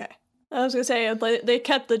 Okay. I was gonna say, if they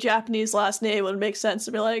kept the Japanese last name, it would make sense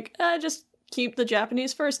to be like, just keep the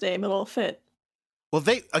Japanese first name, it'll fit. Well,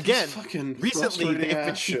 they, again, fucking recently they've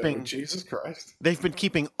been keeping... Jesus Christ. They've been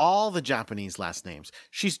keeping all the Japanese last names.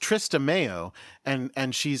 She's Trista Mayo,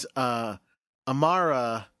 and she's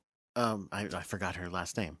Amara... I forgot her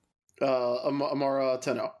last name. Amara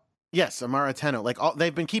Tenno. Yes, Amara Tenno. Like,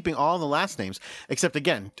 they've been keeping all the last names, except,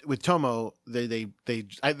 again, with Tomo,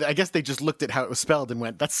 I guess they just looked at how it was spelled and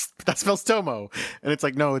went, that spells Tomo. And it's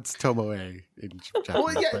like, no, it's Tomoe in Japanese.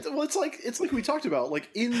 Well, yeah, it's like we talked about, like,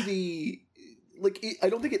 in the... I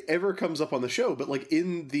don't think it ever comes up on the show, but like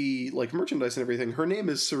in the merchandise and everything, her name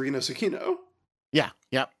is Serena Tsukino. Yeah,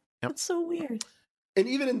 yep. That's so weird. And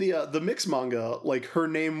even in the mix manga, like her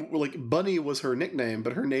name, like Bunny was her nickname,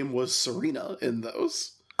 but her name was Serena in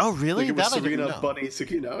those. Oh, really? Like, it was Serena Bunny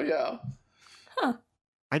Tsukino. Yeah. Huh.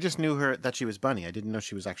 I just knew her that she was Bunny. I didn't know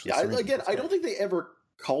she was actually. Yeah. Serena. I don't think they ever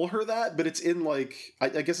call her that, but it's in I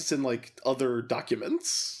guess it's in other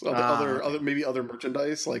documents, other maybe other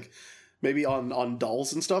merchandise, like. Maybe on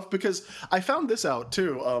dolls and stuff, because I found this out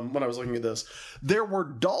too when I was looking at this. There were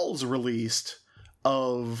dolls released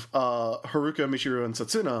of Haruka, Michiru, and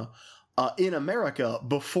Setsuna in America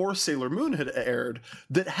before Sailor Moon had aired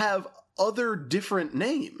that have other different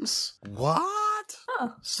names. What? Huh.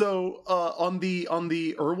 So on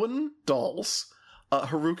the Irwin dolls,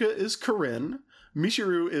 Haruka is Corinne,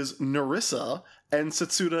 Michiru is Narissa, and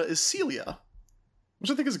Setsuna is Celia,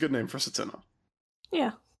 which I think is a good name for Setsuna.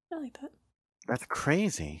 Yeah. I like that. That's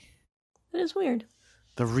crazy. It is weird.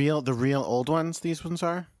 The real old ones, these ones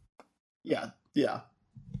are? Yeah.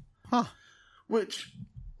 Huh. Which,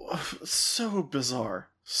 so bizarre.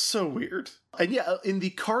 So weird. And yeah, in the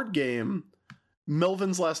card game,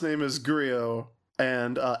 Melvin's last name is Gurio,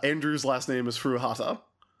 and Andrew's last name is Furuhata.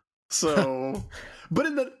 So... But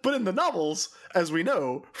in the novels, as we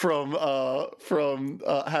know from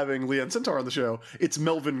having Leanne Centaur on the show, it's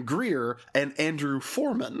Melvin Greer and Andrew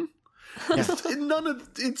Foreman. Yeah. None of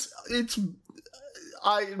it's.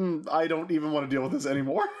 I don't even want to deal with this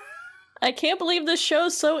anymore. I can't believe this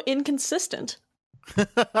show's so inconsistent.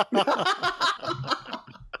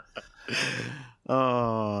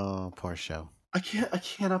 Oh, poor show. I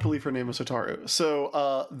cannot believe her name is Hotaru.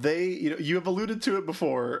 So they, you have alluded to it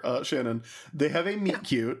before, Shannon. They have a meet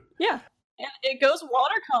cute. Yeah. And it goes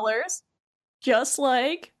watercolors, just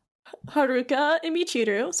like Haruka and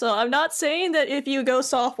Michiru. So I'm not saying that if you go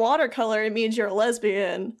soft watercolor, it means you're a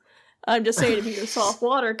lesbian. I'm just saying if you go soft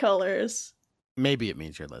watercolors. Maybe it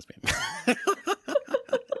means you're a lesbian.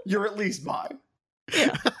 You're at least bi.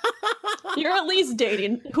 Yeah. You're at least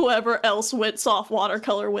dating whoever else went soft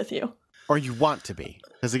watercolor with you. Or you want to be.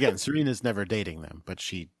 Because again, Serena's never dating them, but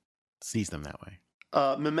she sees them that way.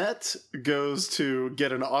 Mehmet goes to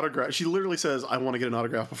get an autograph. She literally says, I want to get an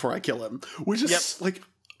autograph before I kill him. Which is like,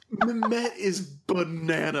 Mehmet is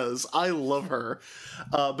bananas. I love her.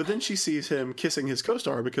 But then she sees him kissing his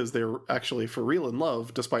co-star because they're actually for real in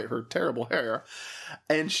love, despite her terrible hair.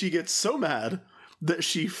 And she gets so mad that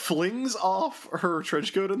she flings off her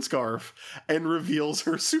trench coat and scarf and reveals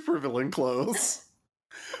her supervillain clothes.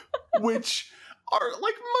 Which are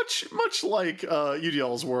like much like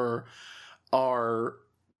UDL's are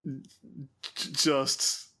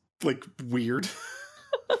just like weird.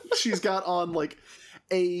 She's got on like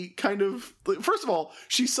a kind of, first of all,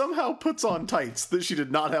 she somehow puts on tights that she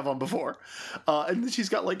did not have on before. And then she's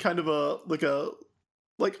got like kind of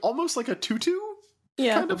almost like a tutu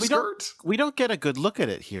kind of skirt. We don't get a good look at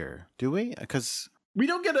it here, do we? Because we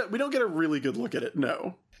don't get a really good look at it.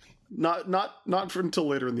 No, not for until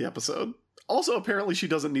later in the episode. Also, apparently she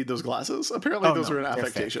doesn't need those glasses. Apparently those are an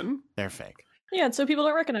affectation. They're fake. Yeah, so people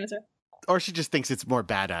don't recognize her. Or she just thinks it's more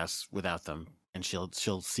badass without them, and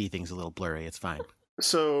she'll see things a little blurry. It's fine.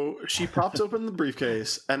 So she pops open the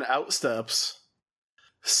briefcase, and out steps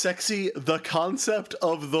Sexy, the concept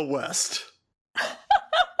of the West.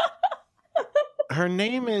 Her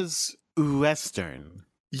name is Western.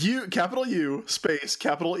 Capital U, space,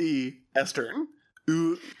 capital E, Estern.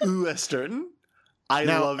 Western. I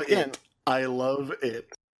love it. I love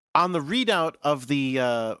it. On the readout of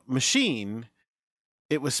the machine,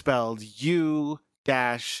 it was spelled U-ESUTANG.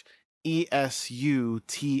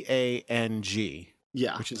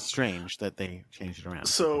 Yeah, which is strange that they changed it around.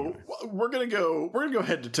 So we're gonna go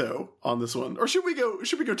head to toe on this one, or should we go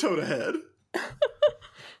toe to head?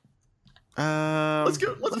 Let's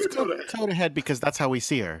go toe to head because that's how we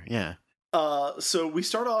see her. Yeah. So we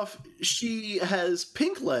start off. She has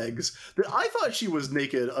pink legs that I thought she was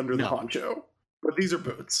naked under the poncho, but these are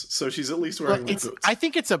boots, so she's at least wearing boots. I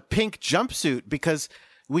think it's a pink jumpsuit because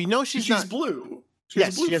we know she's not blue. She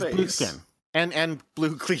has blue skin and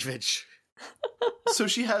blue cleavage. So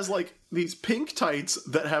she has like these pink tights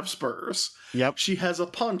that have spurs. Yep. She has a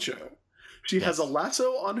poncho. She has a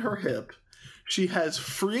lasso on her hip. She has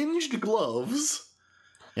fringed gloves.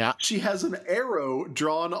 Yeah. She has an arrow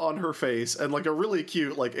drawn on her face and like a really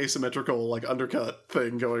cute, like asymmetrical, like undercut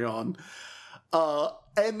thing going on.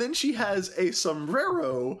 And then she has a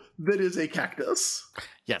sombrero that is a cactus.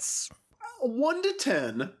 Yes. 1 to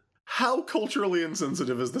 10, how culturally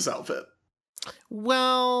insensitive is this outfit?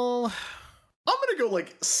 Well, I'm gonna go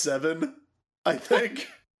like 7, I think.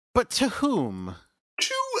 But to whom?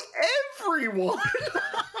 To everyone!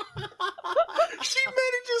 She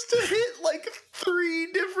manages to hit like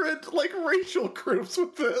 3 different like racial groups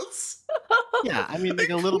with this. Yeah, I mean, like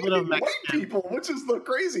a little bit of white people, which is the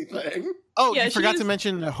crazy thing. Oh, yeah, you forgot to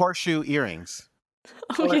mention the horseshoe earrings.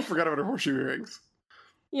 I forgot about her horseshoe earrings.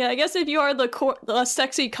 Yeah, I guess if you are the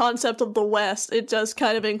sexy concept of the West, it does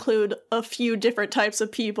kind of include a few different types of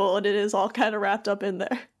people, and it is all kind of wrapped up in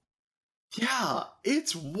there. Yeah,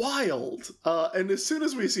 it's wild. And as soon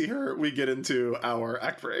as we see her, we get into our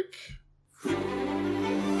act break.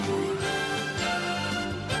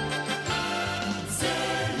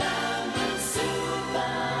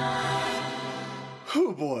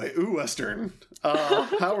 Oh boy, Western.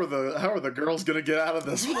 How are the girls gonna get out of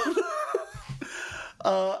this one?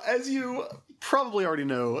 As you probably already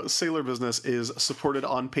know, Sailor Business is supported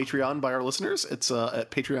on Patreon by our listeners. It's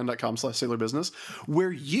at patreon.com/sailorbusiness,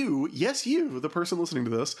 where you, yes you, the person listening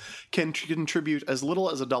to this, can contribute as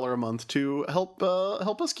little as $1 a month to help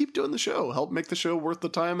us keep doing the show, help make the show worth the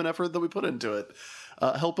time and effort that we put into it.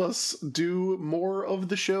 Help us do more of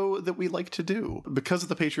the show that we like to do. Because of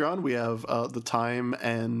the Patreon, we have the time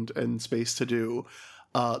and space to do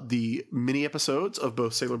the mini episodes of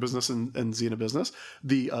both Sailor Business and Xena Business,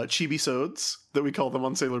 the chibi-sodes that we call them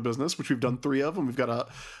on Sailor Business, which we've done 3 of, and we've got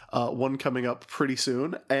one coming up pretty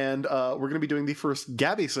soon, and we're going to be doing the first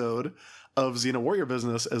Gabby-sode of Xena Warrior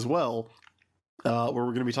Business as well, where we're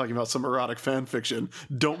going to be talking about some erotic fan fiction.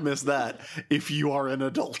 Don't miss that if you are an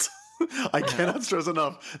adult. I cannot stress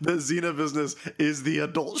enough that Xena Business is the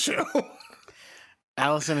adult show.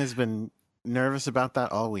 Allison has been nervous about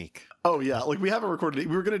that all week. Oh yeah, like we haven't recorded it.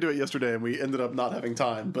 We were going to do it yesterday and we ended up not having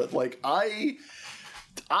time, but like I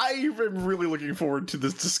am really looking forward to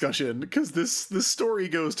this discussion because this story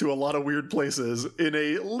goes to a lot of weird places in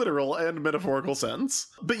a literal and metaphorical sense.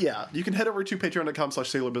 But yeah, you can head over to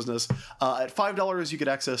patreon.com/sailorbusiness. At $5 you get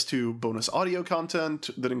access to bonus audio content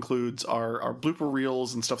that includes our blooper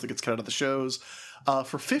reels and stuff that gets cut out of the shows.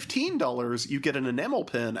 For $15, you get an enamel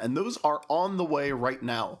pin, and those are on the way right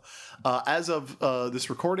now. As of this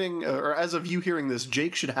recording, or as of you hearing this,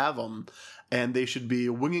 Jake should have them, and they should be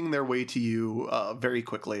winging their way to you very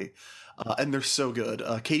quickly. And they're so good.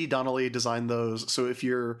 Katie Donnelly designed those, so if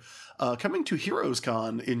you're coming to Heroes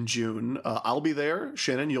Con in June, I'll be there.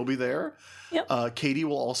 Shannon, you'll be there. Yep. Katie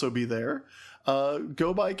will also be there.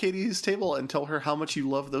 Go by Katie's table and tell her how much you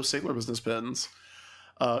love those Sailor Business pins.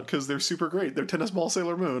 Because they're super great. They're Tennis Ball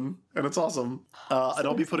Sailor Moon, and it's awesome. And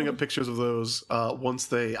I'll be putting up pictures of those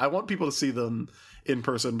once I want people to see them in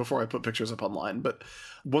person before I put pictures up online. But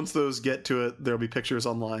once those get to it, there'll be pictures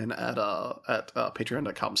online at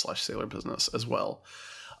patreon.com/sailorbusiness as well.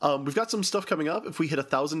 We've got some stuff coming up. If we hit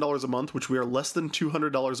 $1,000 a month, which we are less than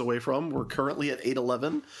 $200 away from, we're currently at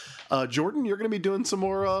 $811. Jordan, you're going to be doing some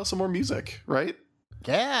more music, right?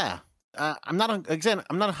 Yeah. I'm not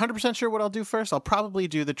 100% sure what I'll do first. I'll probably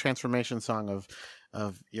do the transformation song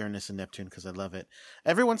of Uranus and Neptune because I love it.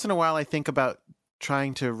 Every once in a while, I think about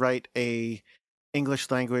trying to write a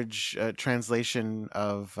English language translation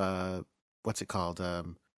of what's it called?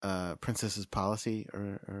 Princess's Policy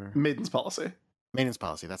or Maiden's Policy. Maiden's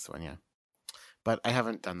Policy. That's the one. Yeah. But I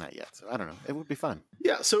haven't done that yet, so I don't know. It would be fun.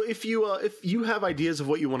 Yeah. So if you have ideas of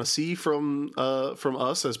what you want to see from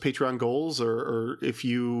us as Patreon goals, or if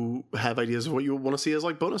you have ideas of what you want to see as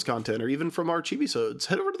like bonus content, or even from our Chibisodes,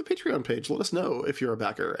 head over to the Patreon page. Let us know if you're a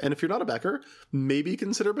backer, and if you're not a backer, maybe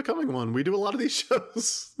consider becoming one. We do a lot of these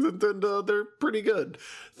shows, and they're pretty good,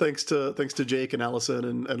 thanks to Jake and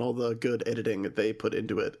Allison and all the good editing that they put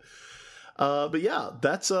into it. But yeah,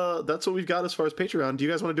 that's what we've got as far as Patreon. Do you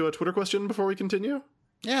guys want to do a Twitter question before we continue?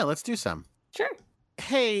 Yeah, let's do some. Sure.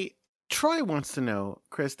 Hey, Troy wants to know,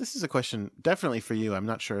 Chris, this is a question definitely for you. I'm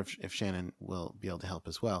not sure if Shannon will be able to help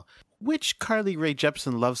as well. Which Carly Rae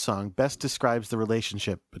Jepsen love song best describes the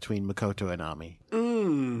relationship between Makoto and Ami?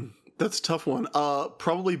 That's a tough one.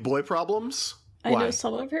 Probably Boy Problems. I know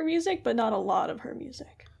some of her music, but not a lot of her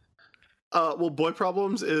music. Well, Boy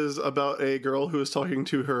Problems is about a girl who is talking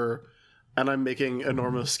to her, and I'm making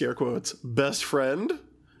enormous scare quotes, best friend,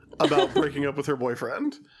 about breaking up with her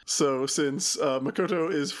boyfriend. So since Makoto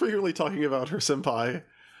is frequently talking about her senpai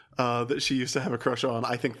that she used to have a crush on,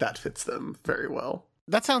 I think that fits them very well.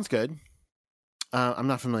 That sounds good. I'm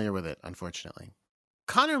not familiar with it, unfortunately.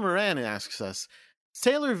 Connor Moran asks us,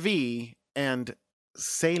 Sailor V and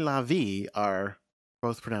C'est la vie are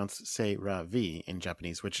both pronounced C'est la vie in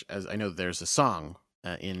Japanese, which, as I know, there's a song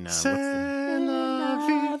in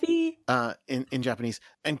in Japanese,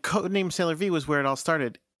 and Codename Sailor V was where it all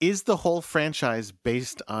started. Is the whole franchise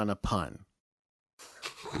based on a pun?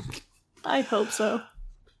 I hope so.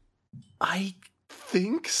 I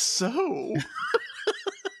think so.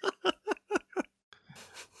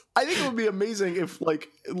 I think it would be amazing if, like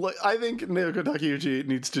I think Naoko Takeuchi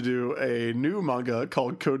needs to do a new manga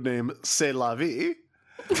called Codename C'est la vie,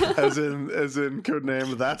 as in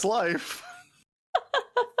Codename That's Life.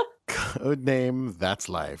 Codename That's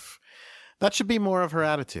Life. That should be more of her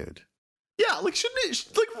attitude. Yeah, like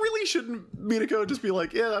shouldn't Minako just be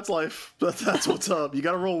like, yeah, that's life. That's what's up. You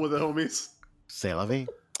got to roll with it, homies. C'est la vie.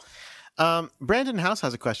 Brandon House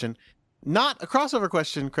has a question. Not a crossover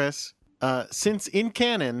question, Chris. Since in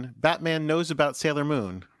canon, Batman knows about Sailor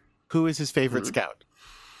Moon, who is his favorite scout?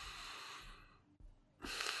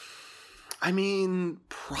 I mean,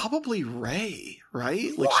 probably Ray,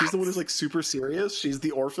 right? Like, she's the one who's like super serious. She's the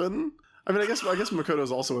orphan. I mean, I guess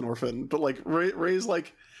Makoto's also an orphan, but like Ray's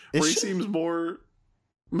like seems more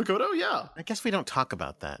Makoto. Yeah, I guess we don't talk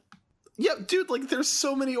about that. Yeah, dude. Like, there's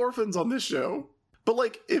so many orphans on this show. But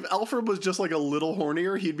like, if Alfred was just like a little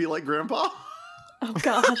hornier, he'd be like Grandpa. Oh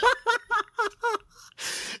God.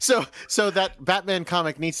 So that Batman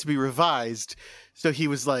comic needs to be revised. So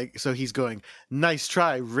he's going, nice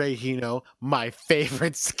try, Ray Hino, my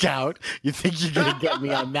favorite scout. You think you're gonna get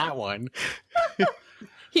me on that one?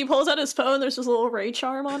 He pulls out his phone. There's this little Ray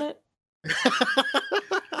charm on it.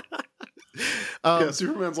 Yeah,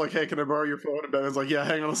 Superman's like, hey, can I borrow your phone? And Batman's like, yeah,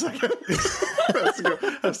 hang on a second.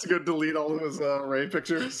 has to go delete all of his Ray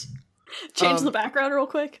pictures. Change the background real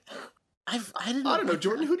quick. I don't know,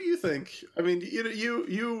 Jordan. Who do you think? I mean,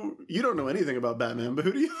 you don't know anything about Batman, but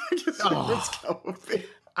who do you think his favorite scout would be?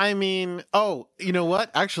 I mean, you know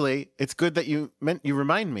what? Actually, it's good that you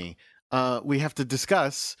remind me. We have to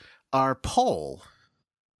discuss our poll.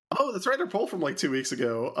 Oh, that's right, our poll from like 2 weeks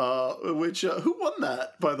ago. Which who won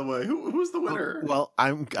that, by the way? Who's the winner? Well,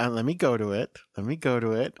 let me go to it. And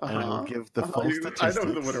I will give the full statistics. I know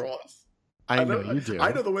who the winner was. I know you do.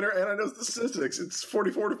 I know the winner, and I know the statistics. It's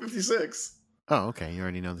 44-56. Oh, okay. You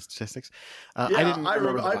already know the statistics. Yeah,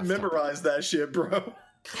 I memorized that shit, bro.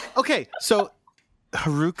 Okay, so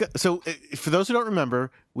Haruka. So for those who don't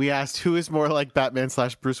remember, we asked who is more like Batman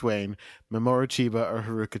 / Bruce Wayne, Mamoru Chiba or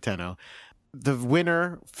Haruka Tenno. The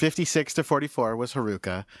winner, 56-44, was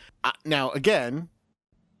Haruka. Now, again,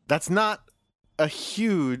 that's not a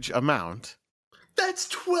huge amount. That's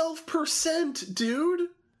 12%, dude.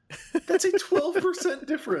 That's a 12%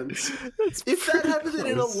 difference. If that happens in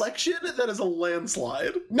an election, that is a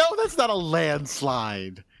landslide. No, that's not a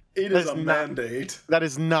landslide. It is a mandate. That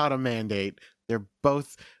is not a mandate. They're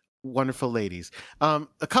both wonderful ladies.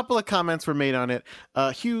 A couple of comments were made on it.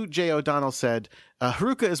 Hugh J. O'Donnell said,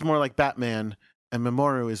 Haruka is more like Batman and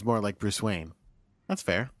Mamoru is more like Bruce Wayne. That's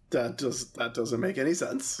fair. That doesn't make any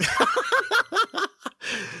sense.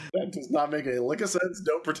 That does not make a lick of sense.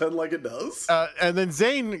 Don't pretend like it does. And then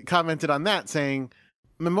Zane commented on that saying,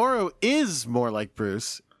 Mamoru is more like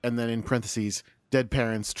Bruce, and then in parentheses, dead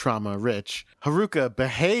parents, trauma, rich. Haruka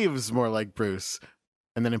behaves more like Bruce,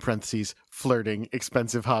 and then in parentheses, flirting,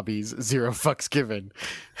 expensive hobbies, 0 fucks given.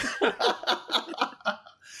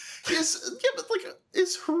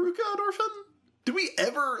 Is Haruka an orphan? Do we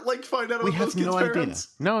ever find out about those kids' parents?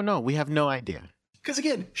 No, we have no idea. Because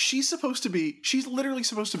again, she's literally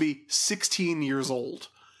supposed to be 16 years old.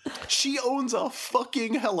 She owns a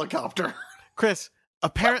fucking helicopter. Chris,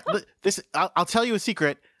 apparently, I'll tell you a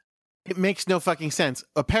secret. It makes no fucking sense.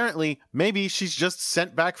 Apparently, maybe she's just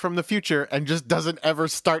sent back from the future and just doesn't ever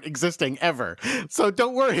start existing ever. So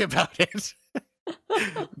don't worry about it.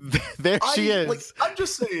 There she is. I'm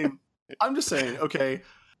just saying, okay.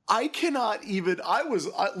 I cannot even. I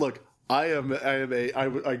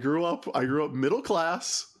grew up middle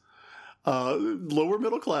class, lower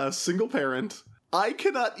middle class, single parent. I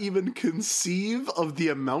cannot even conceive of the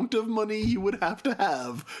amount of money you would have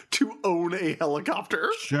to own a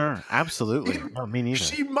helicopter. Sure, absolutely. No, me neither.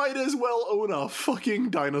 She might as well own a fucking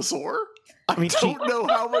dinosaur. I don't know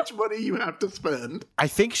how much money you have to spend. I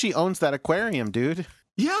think she owns that aquarium, dude.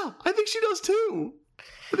 Yeah, I think she does too.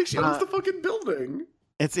 I think she owns the fucking building.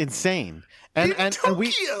 It's insane. And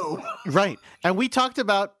Tokyo. And we talked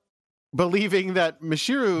about believing that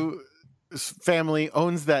Mishiru's family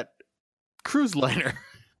owns that cruise liner.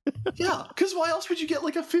 Yeah, because why else would you get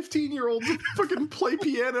a 15-year-old to fucking play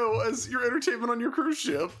piano as your entertainment on your cruise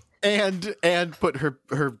ship? And put her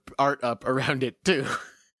art up around it too.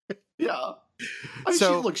 Yeah.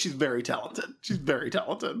 She's very talented. She's very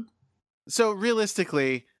talented. So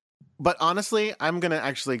realistically, but honestly, I'm going to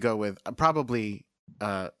actually go with probably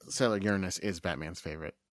Sailor Uranus is Batman's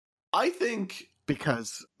favorite. I think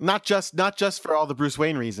because not just for all the Bruce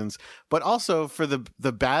Wayne reasons, but also for the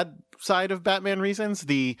bad side of Batman reasons,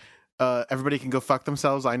 the everybody can go fuck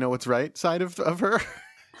themselves, I know what's right side of her.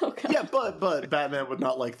 Okay. Yeah, but Batman would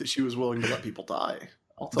not like that she was willing to let people die.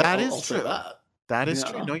 That is true. Say that. That is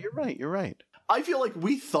true. No, you're right. I feel like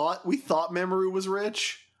we thought Mamoru was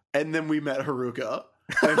rich, and then we met Haruka.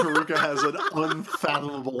 And Haruka has an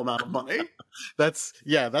unfathomable amount of money. That's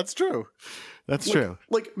true. That's true.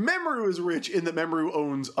 Mamoru is rich in that Mamoru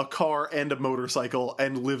owns a car and a motorcycle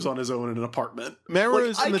and lives on his own in an apartment. Mamoru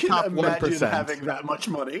is in the top 1%. I can imagine having that much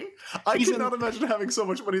money. I cannot imagine having so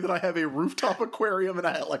much money that I have a rooftop aquarium and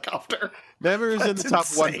a helicopter. Mamoru is in the top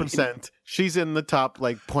 1%. She's in the top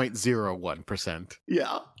 0.01%.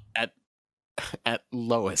 Yeah. At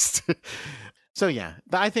lowest. So yeah,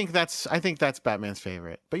 I think that's Batman's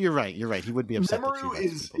favorite. But you're right. He would be upset. Mamoru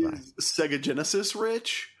is Sega Genesis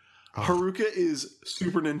rich. Oh. Haruka is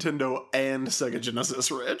Super Nintendo and Sega Genesis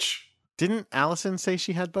rich. Didn't Allison say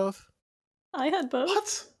she had both? I had both.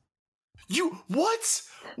 What? You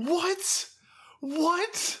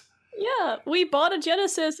what? Yeah, we bought a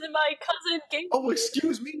Genesis and my cousin gave. Oh,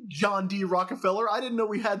 excuse me, John D. Rockefeller. I didn't know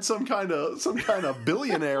we had some kind of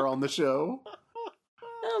billionaire on the show.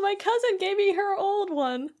 No, my cousin gave me her old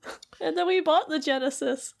one, and then we bought the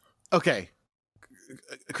Genesis. Okay,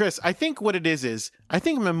 Chris, I think what it is I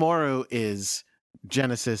think Mamoru is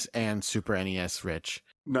Genesis and Super NES rich.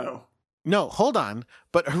 No, hold on.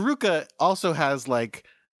 But Haruka also has the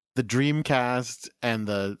Dreamcast and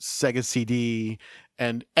the Sega CD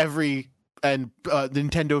and Nintendo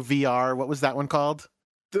VR. What was that one called?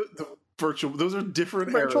 The virtual. Those are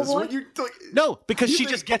different virtual eras. No, because she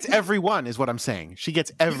just gets every one, is what I'm saying. She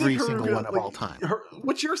gets every single one of all time.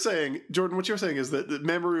 What you're saying, Jordan, is that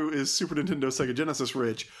Mamoru is Super Nintendo, Sega Genesis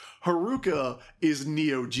rich. Haruka is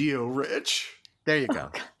Neo Geo rich. There you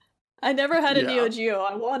go. I never had a Neo Geo.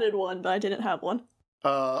 I wanted one, but I didn't have one.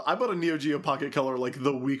 I bought a Neo Geo Pocket Color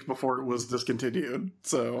the week before it was discontinued.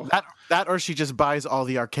 So that or she just buys all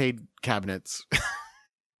the arcade cabinets.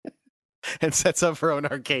 And sets up her own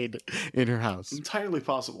arcade in her house. Entirely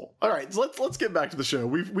possible. All right, so let's get back to the show.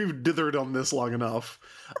 We've dithered on this long enough.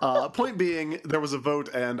 Point being, there was a vote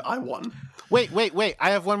and I won. Wait.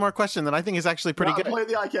 I have one more question that I think is actually pretty good. I'm playing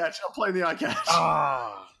the eye catch.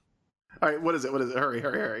 Ah. All right, what is it?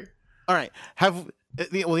 Hurry. All right.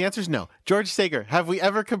 The answer is no. George Sager, have we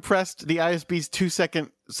ever compressed the ISB's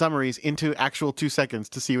 2-second summaries into actual 2 seconds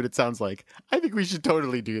to see what it sounds like? I think we should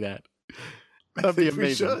totally do that. That'd be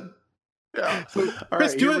amazing. We should. Yeah. So, all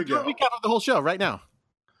Chris, right, do a recap of the whole show right now.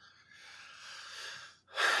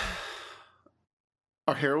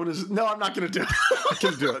 Our heroine is... No, I'm not going to do it. I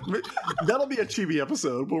can do it. That'll be a chibi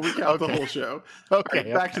episode. We'll recap the whole show.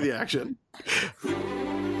 Okay. Right, back to the action.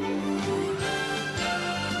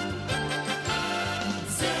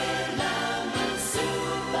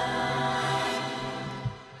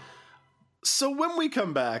 So when we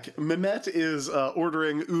come back, Mimette is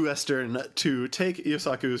ordering Uestern to take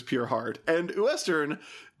Yosaku's pure heart, and Uestern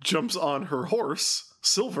jumps on her horse,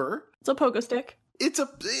 Silver. It's a pogo stick. It's a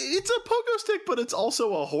pogo stick, but it's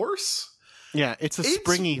also a horse. Yeah, it's a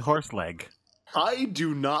springy horse leg. I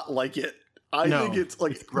do not like it. I think it's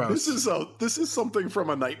like it's gross. This is something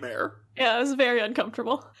from a nightmare. Yeah, it was very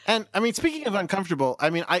uncomfortable. And I mean, speaking of uncomfortable,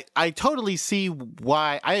 I mean, I totally see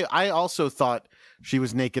why. I also thought she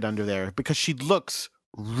was naked under there because she looks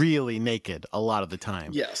really naked a lot of the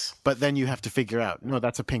time. Yes. But then you have to figure out, no,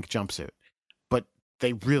 that's a pink jumpsuit. But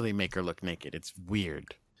they really make her look naked. It's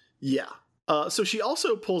weird. Yeah. So she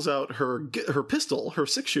also pulls out her pistol, her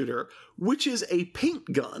 6-shooter, which is a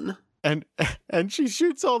paint gun. And she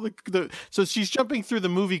shoots all the so she's jumping through the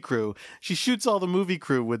movie crew. She shoots all the movie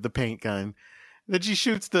crew with the paint gun. Then she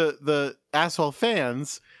shoots the asshole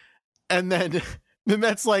fans, and then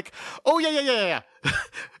Mimette's like, "Oh yeah.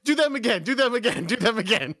 do them again.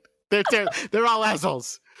 They're all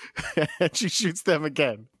assholes." And she shoots them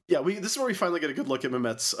again. Yeah, this is where we finally get a good look at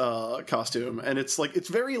Mimette's costume, and it's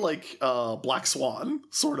very Black Swan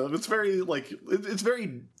sort of. It's very it's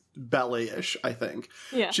very ballet-ish, I think.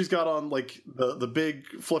 Yeah. She's got on like the big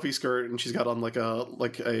fluffy skirt, and she's got on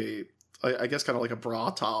I guess kind of like a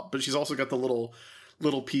bra top, but she's also got the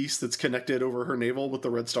little piece that's connected over her navel with the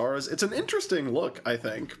red stars. It's an interesting look, I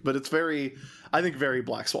think, but it's very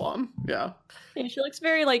Black Swan. Yeah. Yeah, she looks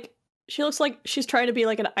very she looks like she's trying to be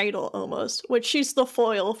like an idol almost, which she's the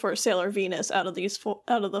foil for Sailor Venus out of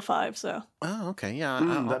the 5. So. Oh, okay,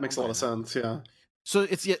 yeah, that makes a lot of sense. Yeah. So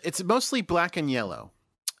it's mostly black and yellow,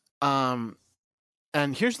 and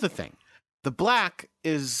here's the thing: the black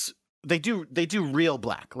is they do real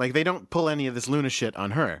black. Like they don't pull any of this Luna shit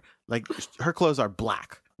on her. Like her clothes are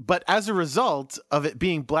black, but as a result of it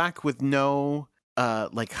being black with no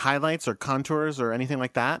highlights or contours or anything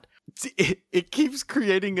like that, it keeps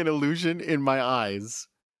creating an illusion in my eyes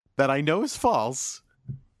that I know is false,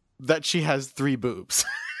 that she has 3 boobs.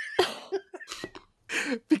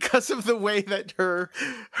 Because of the way that her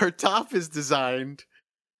top is designed,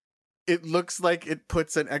 it looks like it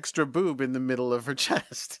puts an extra boob in the middle of her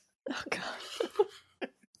chest. Oh god.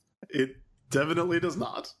 It definitely does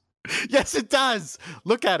not. Yes, it does.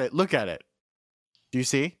 Look at it. Do you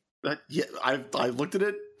see? Yeah, I looked at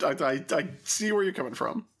it. I see where you're coming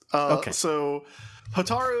from. Okay. So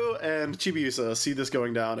Hotaru and Chibiusa see this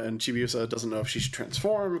going down, and Chibiusa doesn't know if she should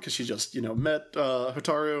transform because she just, met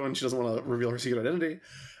Hotaru and she doesn't want to reveal her secret identity.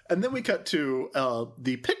 And then we cut to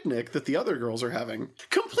the picnic that the other girls are having,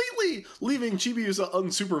 completely leaving Chibiusa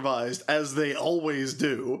unsupervised, as they always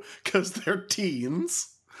do, because they're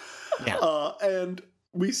teens. Yeah. And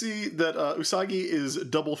we see that Usagi is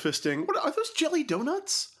double fisting. What are those, jelly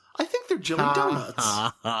donuts? I think they're jelly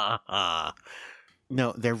donuts.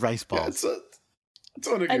 No, they're rice balls. Yeah, it's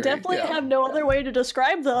onigiri, I definitely have no other way to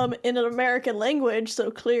describe them in an American language,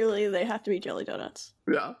 so clearly they have to be jelly donuts.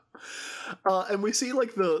 Yeah. And we see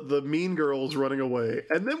the mean girls running away,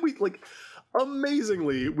 and then we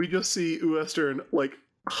amazingly we just see Uestern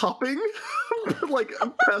hopping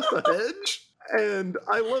past the hedge. And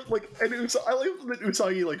I love I like that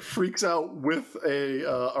Usagi freaks out with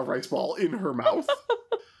a rice ball in her mouth.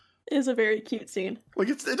 It is a very cute scene.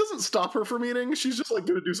 It doesn't stop her from eating. She's just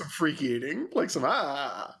gonna do some freaky eating,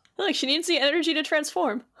 She needs the energy to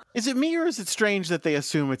transform. Is it me or is it strange that they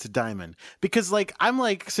assume it's a diamond? Because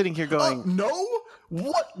I'm sitting here going, no.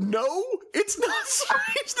 What? No, it's not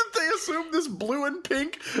strange that they assume this blue and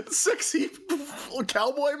pink sexy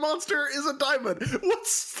cowboy monster is a diamond.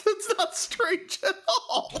 That's not strange at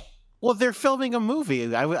all. Well, they're filming a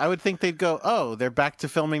movie. I would think they'd go, oh, they're back to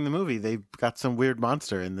filming the movie. They've got some weird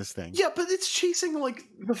monster in this thing. Yeah, but it's chasing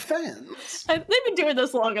the fans. They've been doing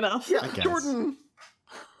this long enough. Yeah,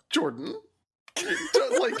 Jordan.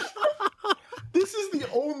 This is the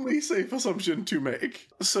only safe assumption to make.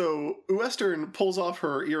 So Uestern pulls off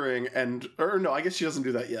her earring or no, I guess she doesn't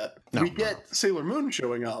do that yet. We get Sailor Moon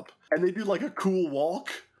showing up, and they do a cool walk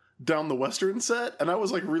down the Western set, and I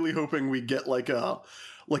was really hoping we'd get a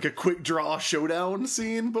quick draw showdown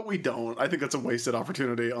scene, but we don't. I think that's a wasted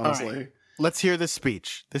opportunity, honestly. Right. Let's hear this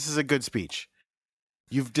speech. This is a good speech.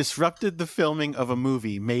 You've disrupted the filming of a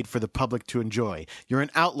movie made for the public to enjoy. You're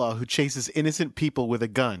an outlaw who chases innocent people with a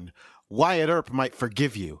gun. Wyatt Earp might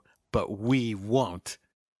forgive you, but we won't.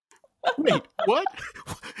 Wait, what?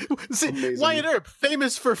 See, Wyatt Earp,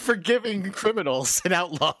 famous for forgiving criminals and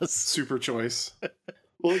outlaws. Super choice.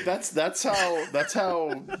 Well, that's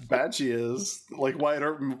how bad she is. Wyatt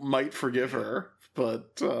Earp might forgive her,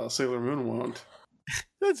 but Sailor Moon won't.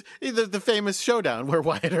 That's the famous showdown where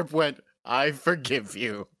Wyatt Earp went, I forgive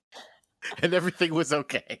you. And everything was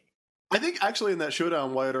okay. I think actually in that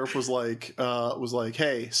showdown, Wyatt Earp was like,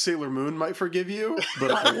 "Hey, Sailor Moon might forgive you,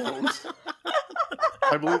 but I won't."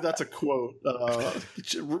 I believe that's a quote.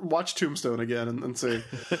 Watch Tombstone again and see.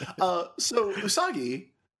 So Usagi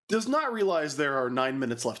does not realize there are 9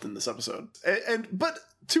 minutes left in this episode, but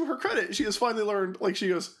to her credit, she has finally learned. Like she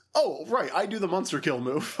goes, "Oh right, I do the monster kill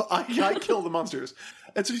move. I kill the monsters."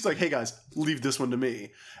 And so she's like, "Hey guys, leave this one to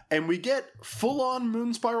me." And we get full on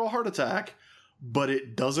Moon Spiral heart attack. But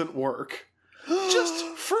it doesn't work. Just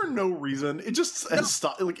for no reason. It just has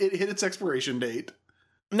stopped. Like, it hit its expiration date.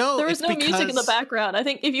 No, there was no music in the background. I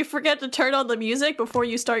think if you forget to turn on the music before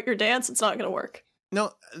you start your dance, it's not going to work.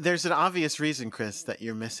 No, there's an obvious reason, Chris, that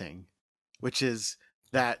you're missing, which is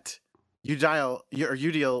that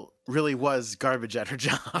Udiel really was garbage at her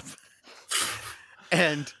job.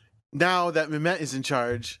 And now that Mehmet is in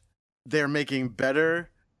charge, they're making better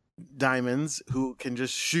diamonds who can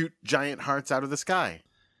just shoot giant hearts out of the sky.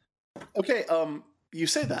 Okay, you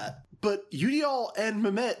say that, but Udiel and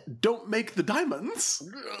Mehmet don't make the diamonds.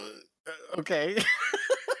 Okay.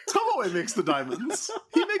 Tomoe makes the diamonds.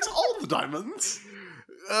 He makes all the diamonds.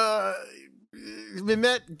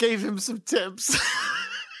 Mehmet gave him some tips.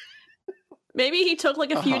 Maybe he took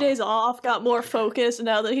like a few days off, got more focused, and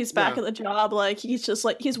now that he's back in the job, like he's just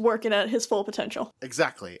like he's working at his full potential.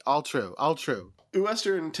 Exactly. All true. All true.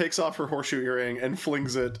 Uestern takes off her horseshoe earring and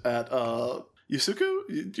flings it at Yusuke?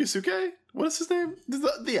 What is his name?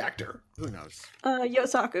 The actor. Who knows?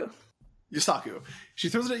 Yosaku. Yusaku. She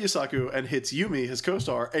throws it at Yusaku and hits Yumi, his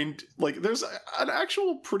co-star, and like there's an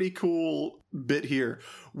actual pretty cool bit here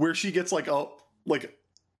where she gets like a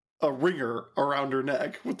ringer around her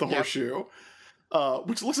neck with the horseshoe,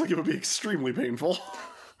 which looks like it would be extremely painful.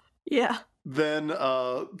 Yeah. Then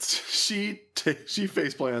she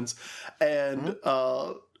face plants, and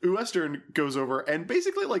Uestern goes over and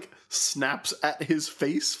basically like snaps at his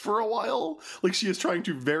face for a while, like she is trying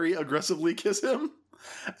to very aggressively kiss him,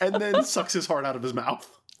 and then sucks his heart out of his mouth.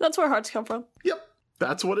 That's where hearts come from. Yep,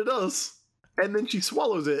 that's what it does. And then she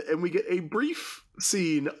swallows it, and we get a brief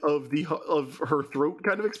scene of her throat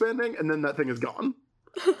kind of expanding, and then that thing is gone.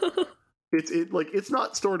 It's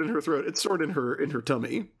not stored in her throat; it's stored in her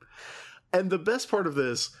tummy. And the best part of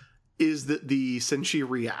this is that the Senshi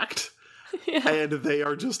react, and they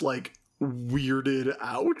are just like weirded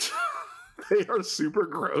out. They are super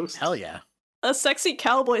gross. Hell yeah! A sexy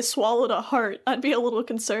cowboy swallowed a heart. I'd be a little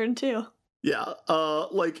concerned too. Yeah,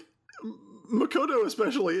 like Makoto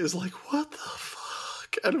especially is like, what the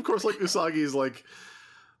fuck? And of course, like Usagi's like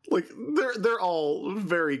they're all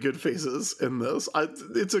very good faces in this.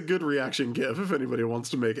 It's a good reaction gif if anybody wants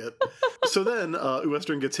to make it. So then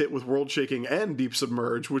Uestern gets hit with World Shaking and Deep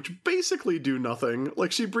Submerge, which basically do nothing.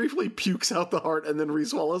 Like she briefly pukes out the heart and then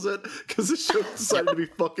reswallows it because the show decided to be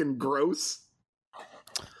fucking gross.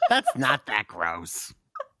 That's not that gross.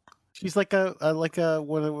 She's like a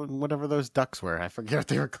whatever those ducks were. I forget what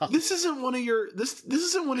they were called. This isn't one of your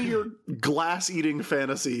glass eating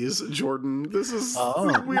fantasies, Jordan. This is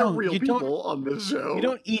we are real people on this show. You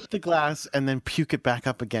don't eat the glass and then puke it back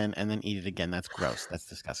up again and then eat it again. That's gross. That's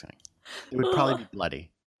disgusting. It would probably be bloody.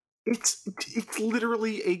 It's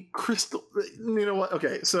literally a crystal. You know what?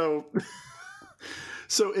 Okay, so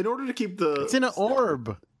in order to keep it's in an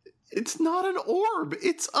orb. It's not an orb.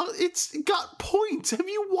 It's got points. Have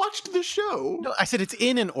you watched the show? No, I said it's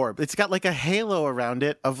in an orb. It's got like a halo around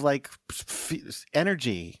it of like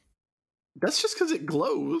energy. That's just because it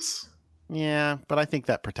glows. Yeah, but I think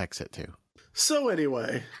that protects it too. So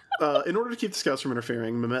anyway, in order to keep the scouts from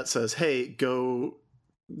interfering, Mehmet says, "Hey, go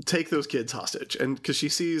take those kids hostage," and because she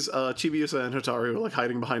sees Chibiusa and Hotaru like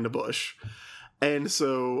hiding behind a bush. And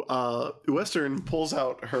so Uestern pulls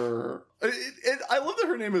out her... I love that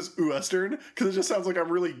her name is Uestern, because it just sounds like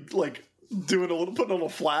I'm really, like, putting a little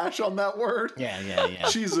flash on that word. Yeah.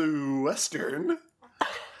 She's Uestern.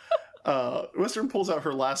 Uestern pulls out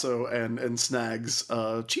her lasso and snags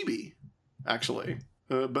Chibi, actually,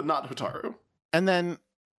 but not Hotaru. And then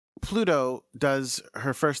Pluto does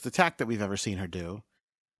her first attack that we've ever seen her do,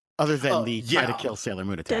 other than the try to kill Sailor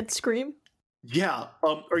Moon attack. Dead Scream? Yeah.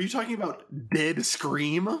 Are you talking about Dead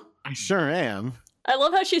Scream? I sure am. I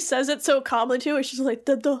love how she says it so calmly too. She's like,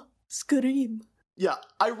 "The scream." Yeah,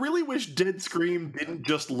 I really wish Dead Scream didn't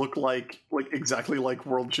just look like exactly like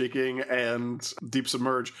World Shaking and Deep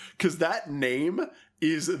Submerge, because that name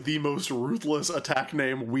is the most ruthless attack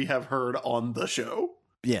name we have heard on the show.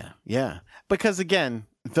 Yeah. Because again,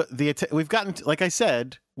 we've gotten to, like I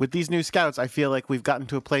said, with these new scouts, I feel like we've gotten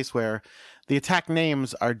to a place where the attack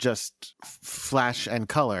names are just flash and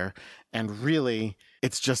color, and really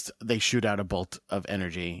it's just they shoot out a bolt of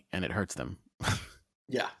energy and it hurts them.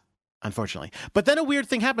 Yeah. unfortunately. But then a weird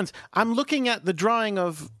thing happens. I'm looking at the drawing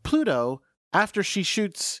of Pluto after she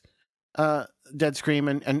shoots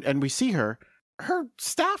Deadscream and we see her. Her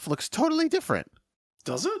staff looks totally different.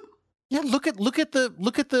 Does it? Yeah, look at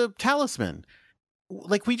the talisman.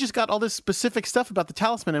 Like, we just got all this specific stuff about the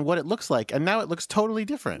talisman and what it looks like, and now it looks totally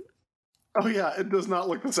different. Oh yeah, it does not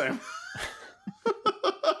look the same.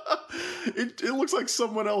 It looks like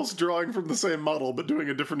someone else drawing from the same model but doing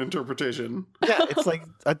a different interpretation. Yeah, it's like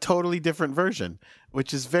a totally different version,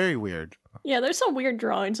 which is very weird. Yeah, there's some weird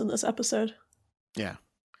drawings in this episode. Yeah.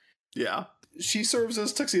 Yeah. She serves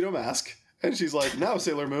as Tuxedo Mask, and she's like, now,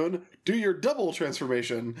 Sailor Moon, do your double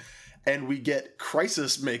transformation. And we get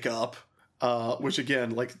Crisis makeup, which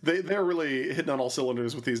again, like, they're really hitting on all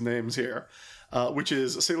cylinders with these names here, which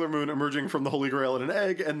is Sailor Moon emerging from the Holy Grail in an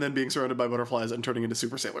egg and then being surrounded by butterflies and turning into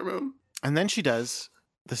Super Sailor Moon. And then she does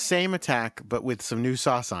the same attack, but with some new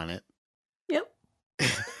sauce on it. Yep.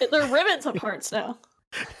 They're ribbons of hearts now.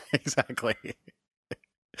 Exactly.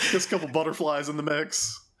 Just a couple butterflies in the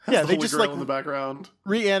mix. Yeah, the they Holy just Grail like in the background.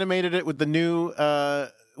 Reanimated it with the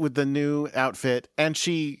new outfit, and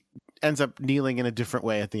she ends up kneeling in a different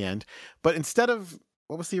way at the end. But instead of,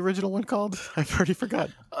 what was the original one called? I've already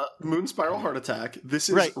forgot. Moon Spiral Heart Attack. This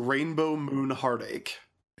is right. Rainbow Moon Heartache.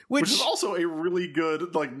 Which is also a really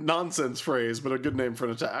good, like, nonsense phrase, but a good name for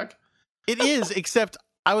an attack. It is, except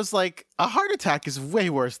I was like, a heart attack is way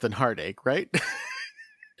worse than heartache, right?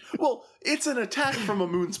 Well, it's an attack from a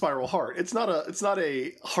moon spiral heart. It's not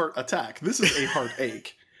a heart attack. This is a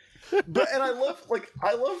heartache. And I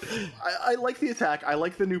like the attack. I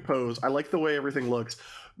like the new pose. I like the way everything looks.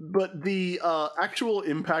 But the actual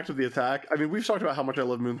impact of the attack, I mean, we've talked about how much I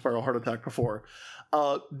love Moon Spiral Heart Attack before.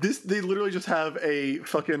 They literally just have a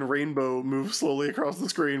fucking rainbow move slowly across the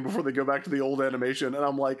screen before they go back to the old animation, and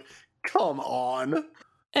I'm like, come on.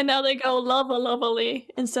 And now they go lovely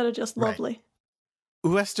instead of just lovely. Right.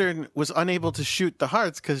 Western was unable to shoot the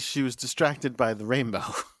hearts because she was distracted by the rainbow.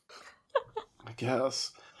 I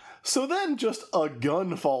guess. So then just a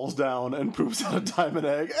gun falls down and poops out a diamond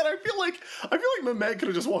egg, and I feel like Mamet could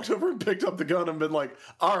have just walked over and picked up the gun and been like,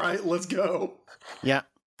 all right, let's go. Yeah,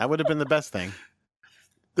 that would have been the best thing.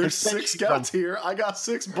 There's 6 scouts here. I got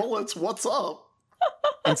 6 bullets. What's up?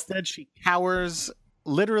 Instead, she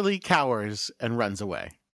literally cowers, and runs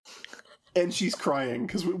away. And she's crying,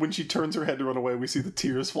 because when she turns her head to run away, we see the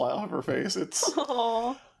tears fly off her face.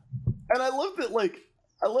 Aww. And I love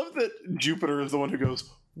that Jupiter is the one who goes,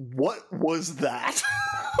 what was that?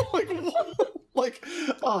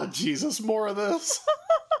 Oh, Jesus, more of this.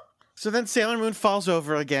 So then Sailor Moon falls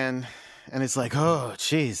over again, and it's like, oh,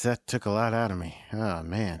 geez, that took a lot out of me. Oh,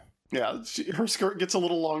 man. Yeah, her skirt gets a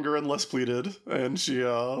little longer and less pleated, and she's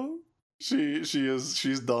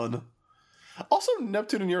done. Also,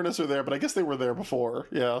 Neptune and Uranus are there, but I guess they were there before.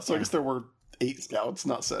 Yeah, so I guess there were 8 scouts,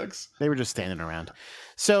 not 6. They were just standing around.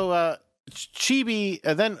 So, Chibi,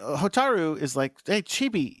 then Hotaru is like, hey,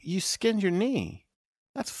 Chibi, you skinned your knee.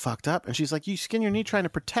 That's fucked up. And she's like, you skinned your knee trying to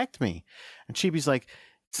protect me. And Chibi's like,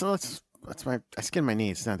 so I skinned my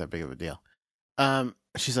knee. It's not that big of a deal.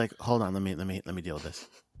 She's like, hold on, let me deal with this.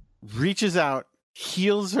 Reaches out,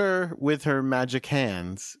 heals her with her magic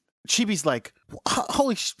hands. Chibi's like,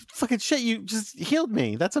 holy fucking shit, you just healed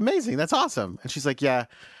me. That's amazing. That's awesome. And she's like, yeah,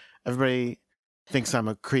 everybody thinks I'm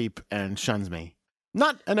a creep and shuns me.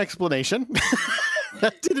 Not an explanation.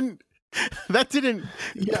 That didn't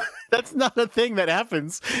yeah, that's not a thing that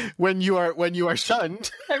happens when you are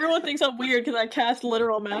shunned. Everyone thinks I'm weird because I cast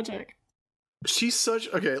literal magic. She's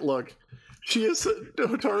Hotaru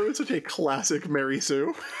is such a classic Mary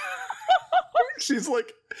Sue. She's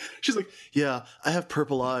like, yeah, I have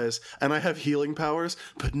purple eyes and I have healing powers,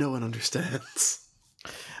 but no one understands.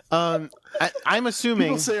 I'm assuming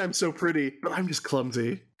people say I'm so pretty, but I'm just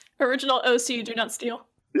clumsy. Original OC, do not steal.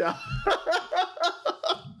 Yeah.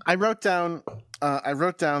 I wrote down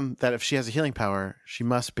that if she has a healing power, she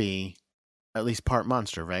must be at least part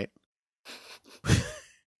monster, right?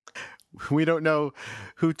 We don't know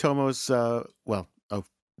who Tomo's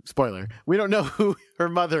spoiler. We don't know who her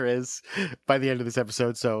mother is by the end of this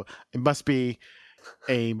episode, so it must be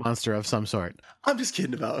a monster of some sort. I'm just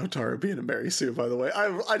kidding about Hotaru being a Mary Sue, by the way.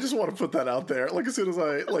 I just want to put that out there. Like, as soon as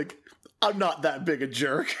I'm not that big a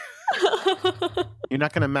jerk. You're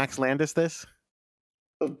not going to Max Landis this?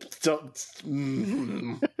 So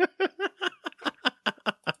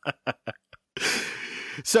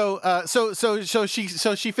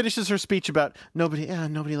she finishes her speech about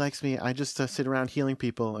nobody likes me. I just sit around healing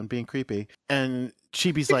people and being creepy. And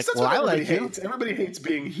Chibi's like, well, I like you. Everybody hates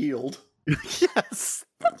being healed. Yes.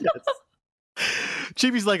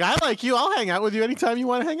 Chibi's like, I like you. I'll hang out with you anytime you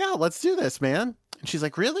want to hang out. Let's do this, man. And she's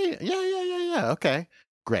like, really? Yeah. Okay,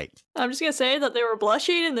 great. I'm just gonna say that they were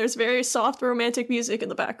blushing and there's very soft romantic music in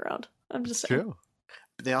the background. I'm just saying. True.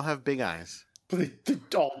 They all have big eyes. But they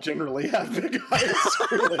all generally have big eyes,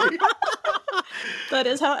 really. That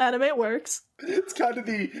is how anime works. It's kind of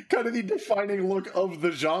the defining look of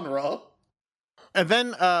the genre. And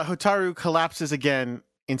then Hotaru collapses again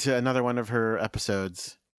into another one of her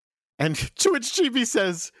episodes. And to which Chibi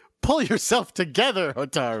says, "Pull yourself together,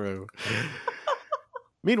 Hotaru."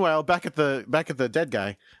 Meanwhile, back at the dead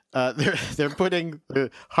guy, they're putting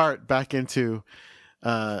the heart back into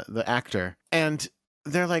the actor, and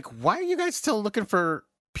they're like, "Why are you guys still looking for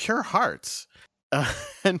pure hearts?"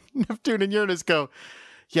 And Neptune and Uranus go,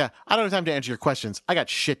 "Yeah, I don't have time to answer your questions. I got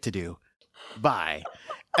shit to do. Bye."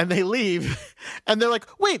 And they leave, and they're like,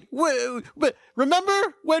 wait, but remember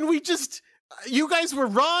when you guys were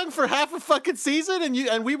wrong for half a fucking season,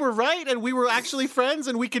 and we were right, and we were actually friends,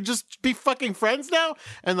 and we could just be fucking friends now?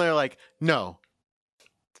 And they're like, no,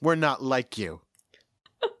 we're not like you.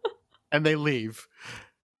 And they leave.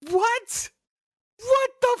 What?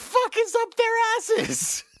 What the fuck is up their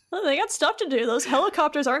asses? Well, they got stuff to do. Those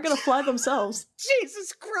helicopters aren't going to fly themselves.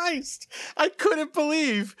 Jesus Christ. I couldn't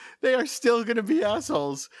believe they are still going to be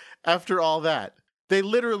assholes after all that. They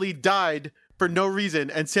literally died for no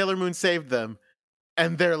reason, and Sailor Moon saved them.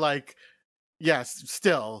 And they're like, yes,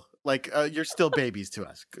 still. Like, you're still babies to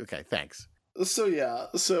us. Okay, thanks. So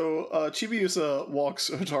Chibiusa walks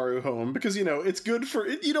Hotaru home because, it's good for...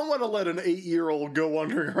 You don't want to let an 8-year-old go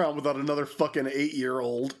wandering around without another fucking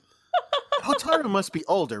 8-year-old. Hotaru must be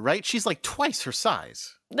older, right? She's like twice her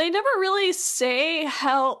size. They never really say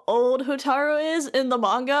how old Hotaru is in the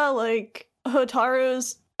manga. Like,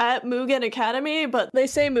 Hotaru's at Mugen Academy, but they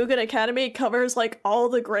say Mugen Academy covers, like, all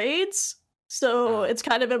the grades. So it's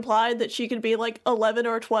kind of implied that she could be, like, 11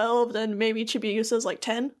 or 12, and maybe Chibiusa's, like,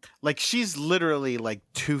 10. Like, she's literally, like,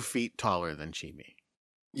 2 feet taller than Chibi.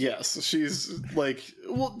 Yes, she's, like...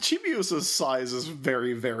 Well, Chibiusa's size is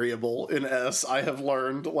very variable in S, I have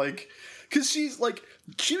learned, like... Because she's, like,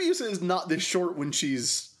 Chibiusa is not this short when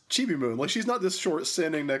she's Chibi Moon. Like, she's not this short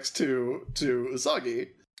standing next to Usagi.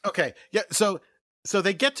 Okay, yeah, so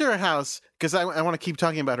they get to her house, because I want to keep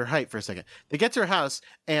talking about her height for a second. They get to her house,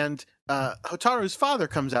 and Hotaru's father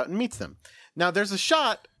comes out and meets them. Now, there's a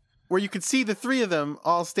shot where you could see the three of them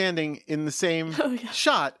all standing in the same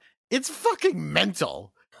shot. It's fucking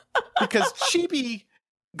mental. Because Chibi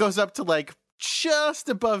goes up to, like, just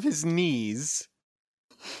above his knees.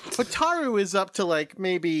 Hotaru is up to, like,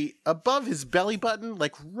 maybe above his belly button,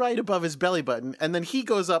 like right above his belly button, and then he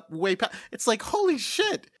goes up way past. It's like, holy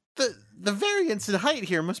shit, the variance in height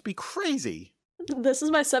here must be crazy. This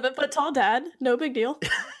is my 7-foot tall dad. No big deal.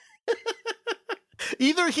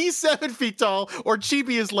 Either he's 7 feet tall or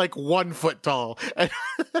Chibi is like 1 foot tall. And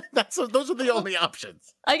those are the only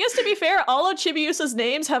options. I guess to be fair, all of Chibiusa's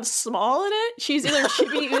names have small in it. She's either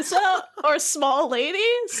Chibiusa or Small Lady,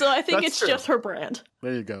 so I think it's just her brand.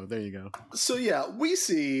 There you go. So yeah, we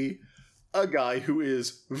see a guy who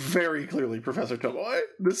is very clearly Professor Tomoe.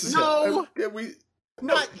 This is him.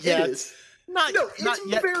 Not yet. It's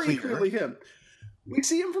yet very clearly him. We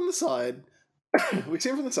see him from the side.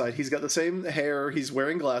 He's got the same hair. He's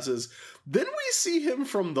wearing glasses. Then we see him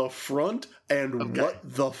from the front, and what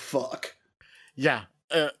the fuck? Yeah.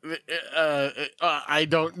 I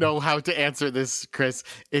don't know how to answer this, Chris.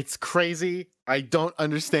 It's crazy. I don't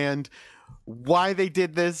understand why they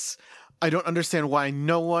did this. I don't understand why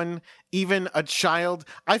no one, even a child,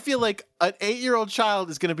 I feel like an 8-year-old child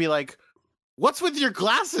is going to be like, "What's with your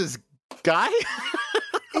glasses, guy?"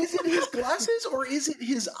 Is it his glasses or is it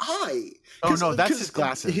his eye? Oh no, that's his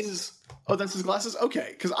glasses. That's his glasses?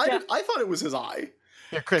 Okay, because I thought it was his eye.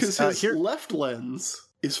 Yeah, Chris, because his left lens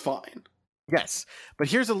is fine. Yes, but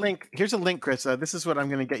here's a link. Chris. This is what I'm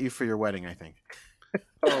going to get you for your wedding, I think.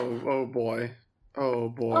 Oh boy. Oh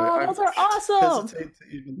boy. Oh, those are awesome. Hesitate to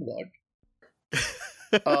even look.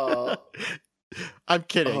 I'm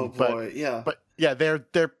kidding. Oh boy, But yeah, they're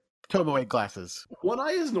Tomoe glasses. One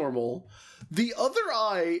eye is normal. The other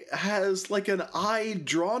eye has like an eye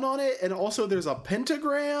drawn on it, and also there's a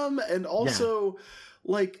pentagram, and also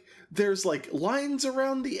like there's like lines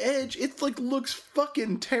around the edge. It like looks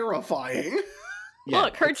fucking terrifying. Yeah,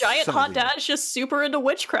 look, her giant hot dad is just super into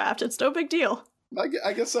witchcraft. It's no big deal.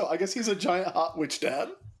 I guess so. I guess he's a giant hot witch dad.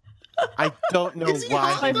 I don't know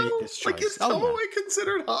why they made this choice. Like, is Tomoe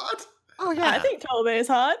considered hot? Oh yeah, I think Tomoe is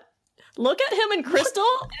hot. Look at him in Crystal,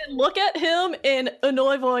 and look at him in Un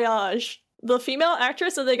Nouveau Voyage. The female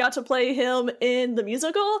actress that they got to play him in the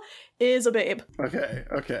musical is a babe.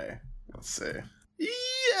 Okay. Let's see.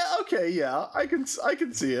 Yeah, okay, yeah. I can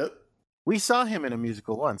see it. We saw him in a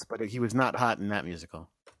musical once, but he was not hot in that musical.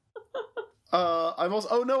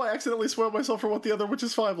 Oh no, I accidentally spoiled myself for what the other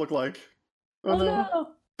Witches 5 looked like. Oh no.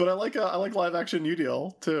 But I like live action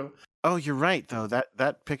UDL too. Oh, you're right though.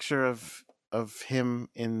 That picture of him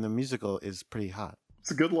in the musical is pretty hot.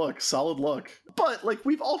 It's a good look, solid look. But like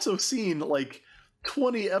we've also seen like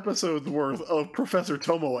 20 episodes worth of Professor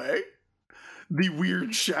Tomoe, the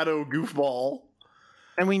weird shadow goofball.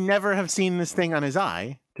 And we never have seen this thing on his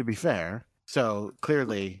eye, to be fair. So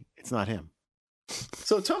clearly it's not him.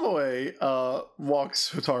 So Tomoe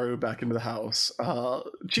walks Hotaru back into the house.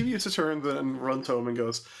 Chibiusa turns and runs home and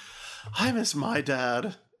goes, I miss my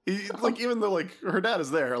dad. Like, even though, like, her dad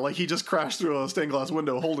is there, like, he just crashed through a stained glass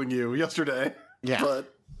window holding you yesterday. Yeah.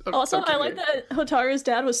 But, also, okay. I like that Hotaru's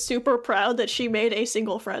dad was super proud that she made a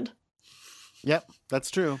single friend. Yep,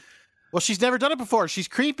 that's true. Well, she's never done it before. She's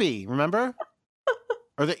creepy, remember?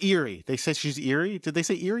 Or the eerie. They say she's eerie? Did they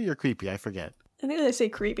say eerie or creepy? I forget. I think they say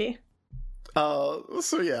creepy.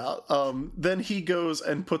 Then he goes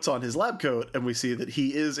and puts on his lab coat, and we see that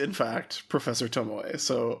he is, in fact, Professor Tomoe.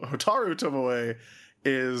 So Hotaru Tomoe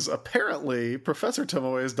is apparently Professor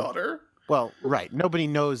Tomoe's daughter. Well, right. Nobody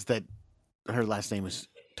knows that her last name is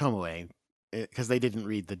Tomoe, because they didn't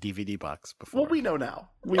read the DVD box before. Well, we know now.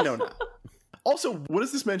 Also, what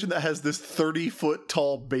is this mansion that has this 30-foot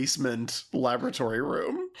tall basement laboratory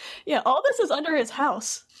room? Yeah, all this is under his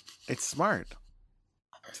house. It's smart.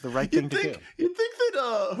 It's the right thing to do. You'd think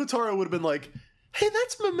that Hotaru would have been like, hey,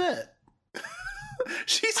 that's Mehmet.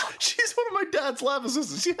 she's one of my dad's lab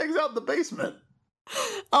assistants. She hangs out in the basement.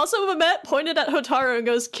 Also, Mehmet pointed at Hotaru and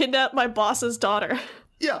goes, kidnap my boss's daughter.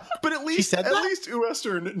 Yeah, but at least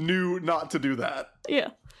Uestern knew not to do that. Yeah.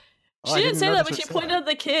 Oh, she didn't say that, but she pointed at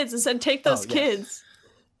the kids and said, take those kids.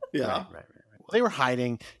 Yeah. Right. Well, they were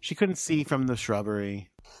hiding. She couldn't see from the shrubbery.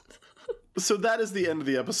 So that is the end of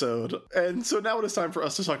the episode. And so now it is time for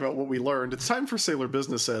us to talk about what we learned. It's time for Sailor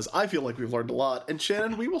Business Says. I feel like we've learned a lot. And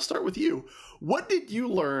Shannon, we will start with you. What did you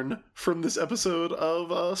learn from this episode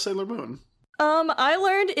of Sailor Moon? I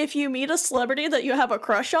learned if you meet a celebrity that you have a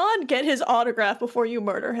crush on, get his autograph before you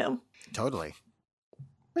murder him. Totally. I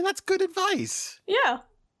mean, that's good advice. Yeah.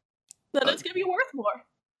 Then it's going to be worth more.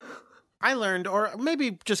 I learned, or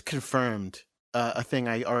maybe just confirmed, a thing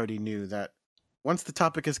I already knew, that once the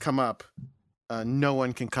topic has come up, no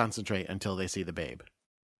one can concentrate until they see the babe.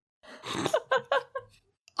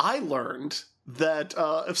 I learned that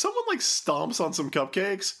if someone like stomps on some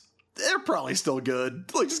cupcakes, they're probably still good.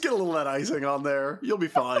 Like, just get a little of that icing on there. You'll be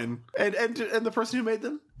fine. and the person who made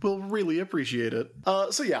them will really appreciate it.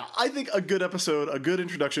 So yeah, I think a good episode, a good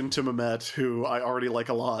introduction to Mehmet, who I already like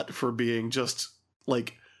a lot for being just,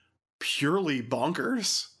 like, purely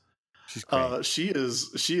bonkers. She's great. She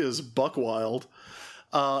is buck wild.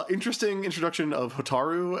 Interesting introduction of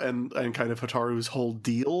Hotaru and kind of Hotaru's whole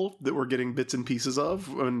deal that we're getting bits and pieces of,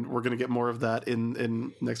 and we're going to get more of that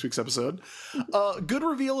in next week's episode. Good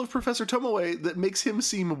reveal of Professor Tomoe that makes him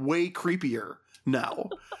seem way creepier now.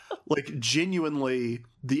 Like, genuinely,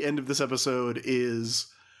 the end of this episode is,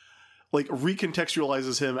 like,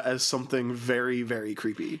 recontextualizes him as something very, very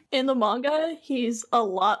creepy. In the manga, he's a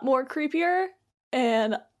lot more creepier,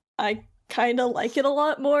 and I kind of like it a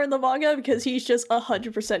lot more in the manga because he's just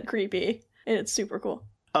 100% creepy, and it's super cool.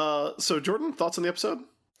 So Jordan, thoughts on the episode?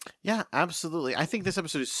 Yeah, absolutely. I think this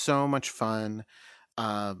episode is so much fun.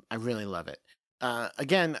 I really love it.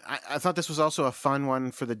 Again, I thought this was also a fun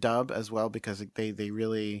one for the dub as well, because they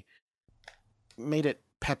really made it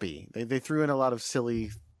peppy. They threw in a lot of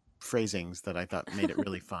silly phrasings that I thought made it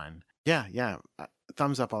really fun. Yeah.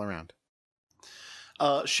 Thumbs up all around.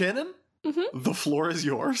 Shannon, The floor is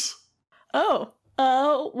yours. Well,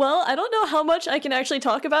 I don't know how much I can actually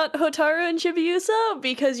talk about Hotaru and Chibiusa,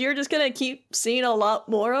 because you're just gonna keep seeing a lot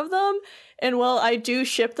more of them. And while I do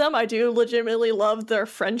ship them, I do legitimately love their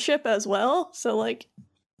friendship as well. So, like,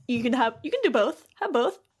 you can do both. Have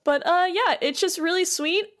both. But, yeah, it's just really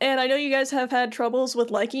sweet, and I know you guys have had troubles with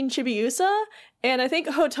liking Chibiusa, and I think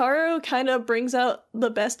Hotaru kind of brings out the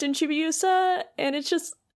best in Chibiusa, and it's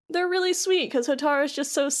just, they're really sweet, because Hotaru's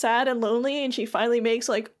just so sad and lonely, and she finally makes,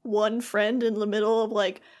 like, one friend in the middle of,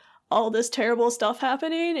 like, all this terrible stuff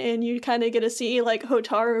happening, and you kind of get to see, like,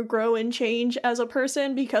 Hotaru grow and change as a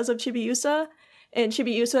person because of Chibiusa, and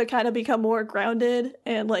Chibiusa kind of become more grounded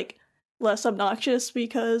and, like, less obnoxious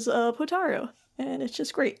because of Hotaru. And it's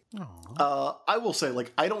just great. I will say,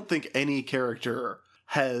 like, I don't think any character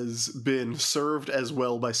has been served as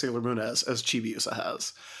well by Sailor Moon as Chibiusa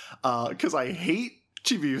has. Because I hate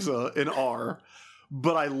Chibiusa in R,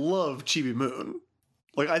 but I love Chibi Moon.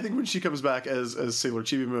 Like, I think when she comes back as Sailor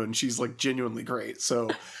Chibi Moon, she's, like, genuinely great. So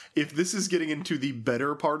if this is getting into the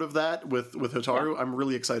better part of that with Hotaru, I'm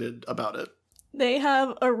really excited about it. They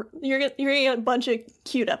have you're getting a bunch of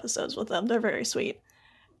cute episodes with them. They're very sweet.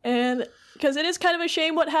 And because it is kind of a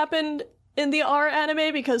shame what happened in the R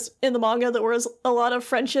anime, because in the manga there was a lot of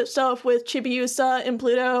friendship stuff with Chibiusa and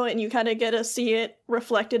Pluto, and you kind of get to see it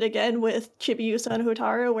reflected again with Chibiusa and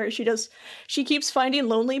Hotaru, where she keeps finding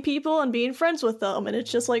lonely people and being friends with them, and it's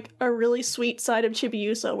just like a really sweet side of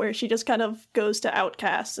Chibiusa where she just kind of goes to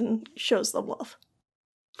outcasts and shows them love.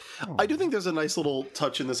 I do think there's a nice little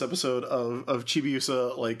touch in this episode of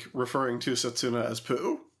Chibiusa, like, referring to Setsuna as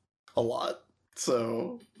Pooh a lot.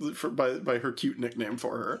 So, by her cute nickname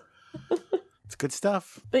for her. It's good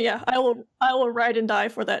stuff. But yeah, I will ride and die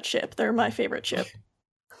for that ship. They're my favorite ship.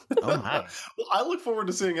 Oh my. Well, I look forward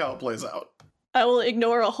to seeing how it plays out. I will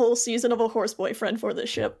ignore a whole season of a horse boyfriend for this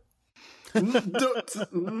ship. We're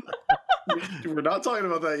not talking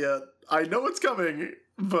about that yet. I know it's coming,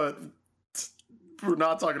 but we're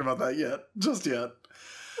not talking about that yet. Just yet.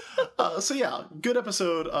 So yeah, good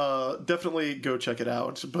episode. Definitely go check it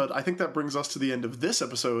out. But I think that brings us to the end of this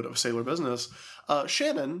episode of Sailor Business.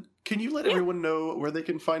 Shannon, can you let everyone know where they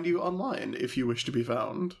can find you online if you wish to be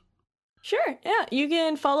found? Sure, yeah. You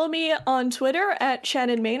can follow me on Twitter at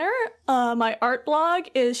Shannon Maynor. My art blog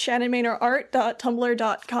is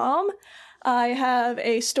shannonmaynorart.tumblr.com. I have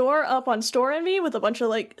a store up on Store Envy with a bunch of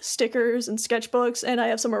like stickers and sketchbooks, and I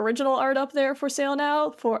have some original art up there for sale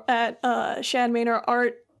now at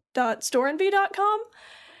shannonmaynorart.storeenvy.com.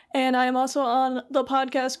 And I am also on the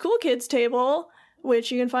podcast Cool Kids Table,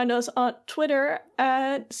 which you can find us on Twitter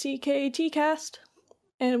at CKTcast,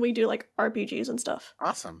 and we do like RPGs and stuff.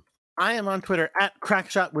 Awesome. I am on Twitter at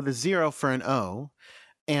Crackshot with a 0 for an O,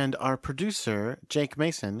 and our producer Jake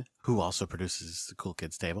Mason, who also produces the Cool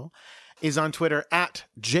Kids Table, is on Twitter at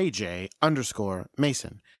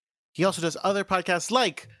JJ_Mason. He also does other podcasts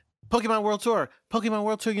like Pokemon World Tour, Pokemon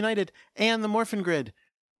World Tour United, and the Morphin Grid.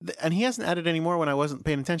 And he hasn't added any more when I wasn't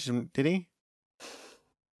paying attention, did he?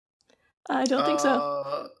 I don't think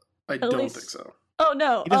so. I don't think so. Oh,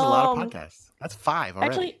 no. He does a lot of podcasts. That's 5 already.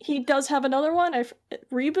 Actually, he does have another one.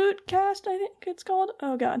 Reboot Cast, I think it's called.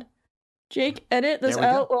 Oh, God. Jake, edit this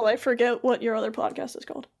out while I forget what your other podcast is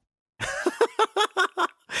called.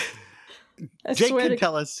 Jake can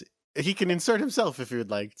tell us. He can insert himself if he would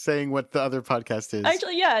like, saying what the other podcast is.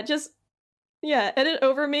 Actually, yeah, edit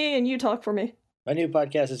over me and you talk for me. My new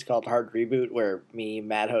podcast is called Hard Reboot, where me,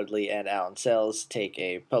 Matt Hoadley, and Alan Sells take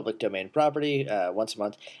a public domain property once a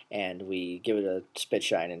month, and we give it a spit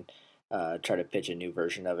shine and try to pitch a new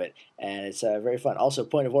version of it. And it's very fun. Also,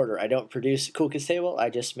 point of order, I don't produce Cool Kids Table, I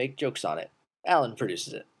just make jokes on it. Alan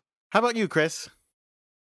produces it. How about you, Chris?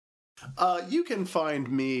 You can find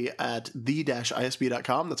me at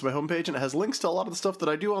the-isb.com. That's my homepage, and it has links to a lot of the stuff that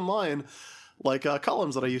I do online, like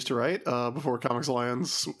columns that I used to write before Comics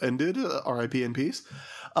Alliance ended, RIP in peace,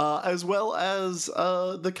 as well as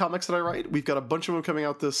the comics that I write. We've got a bunch of them coming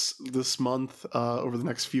out this month over the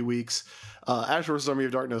next few weeks. Ash vs. Army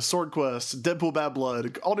of Darkness, Sword Quest, Deadpool Bad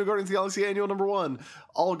Blood, All New Guardians of the Galaxy Annual #1.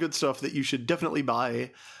 All good stuff that you should definitely buy.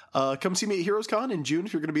 Come see me at Heroes Con in June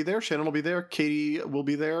if you're going to be there. Shannon will be there. Katie will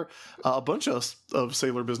be there. A bunch of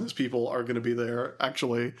Sailor Business people are going to be there,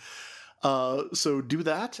 actually. So do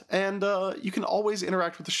that. And you can always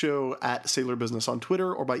interact with the show at Sailor Business on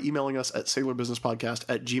Twitter or by emailing us at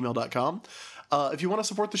sailorbusinesspodcast@gmail.com. If you want to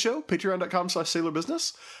support the show,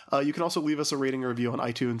 patreon.com/sailorbusiness. You can also leave us a rating or review on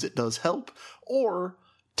iTunes. It does help. Or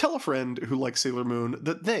tell a friend who likes Sailor Moon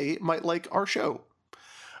that they might like our show.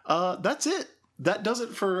 That's it. That does it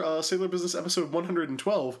for Sailor Business episode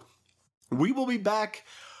 112. We will be back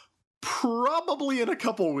probably in a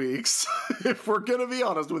couple weeks, if we're going to be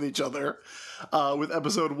honest with each other, with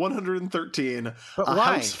episode 113. But a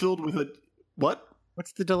why? house filled with a... What?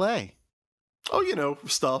 What's the delay? Oh, you know,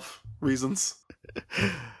 stuff. Reasons.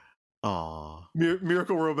 Aww.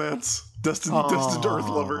 Miracle romance. Destined Earth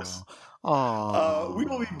lovers. Aww. We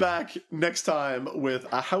will be back next time with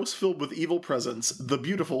A House Filled with Evil Presents, The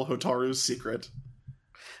Beautiful Hotaru's Secret.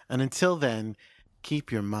 And until then,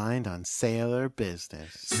 keep your mind on Sailor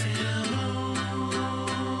Business.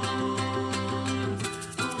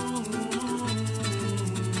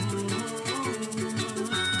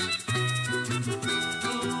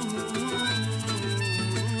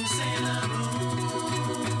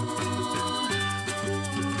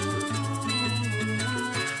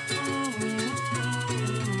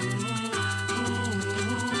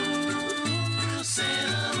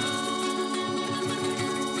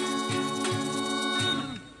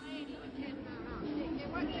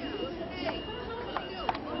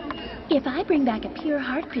 If I bring back a pure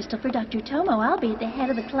heart crystal for Dr. Tomo, I'll be at the head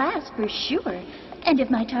of the class for sure. And if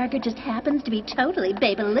my target just happens to be totally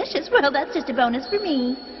babylicious, well, that's just a bonus for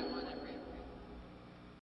me.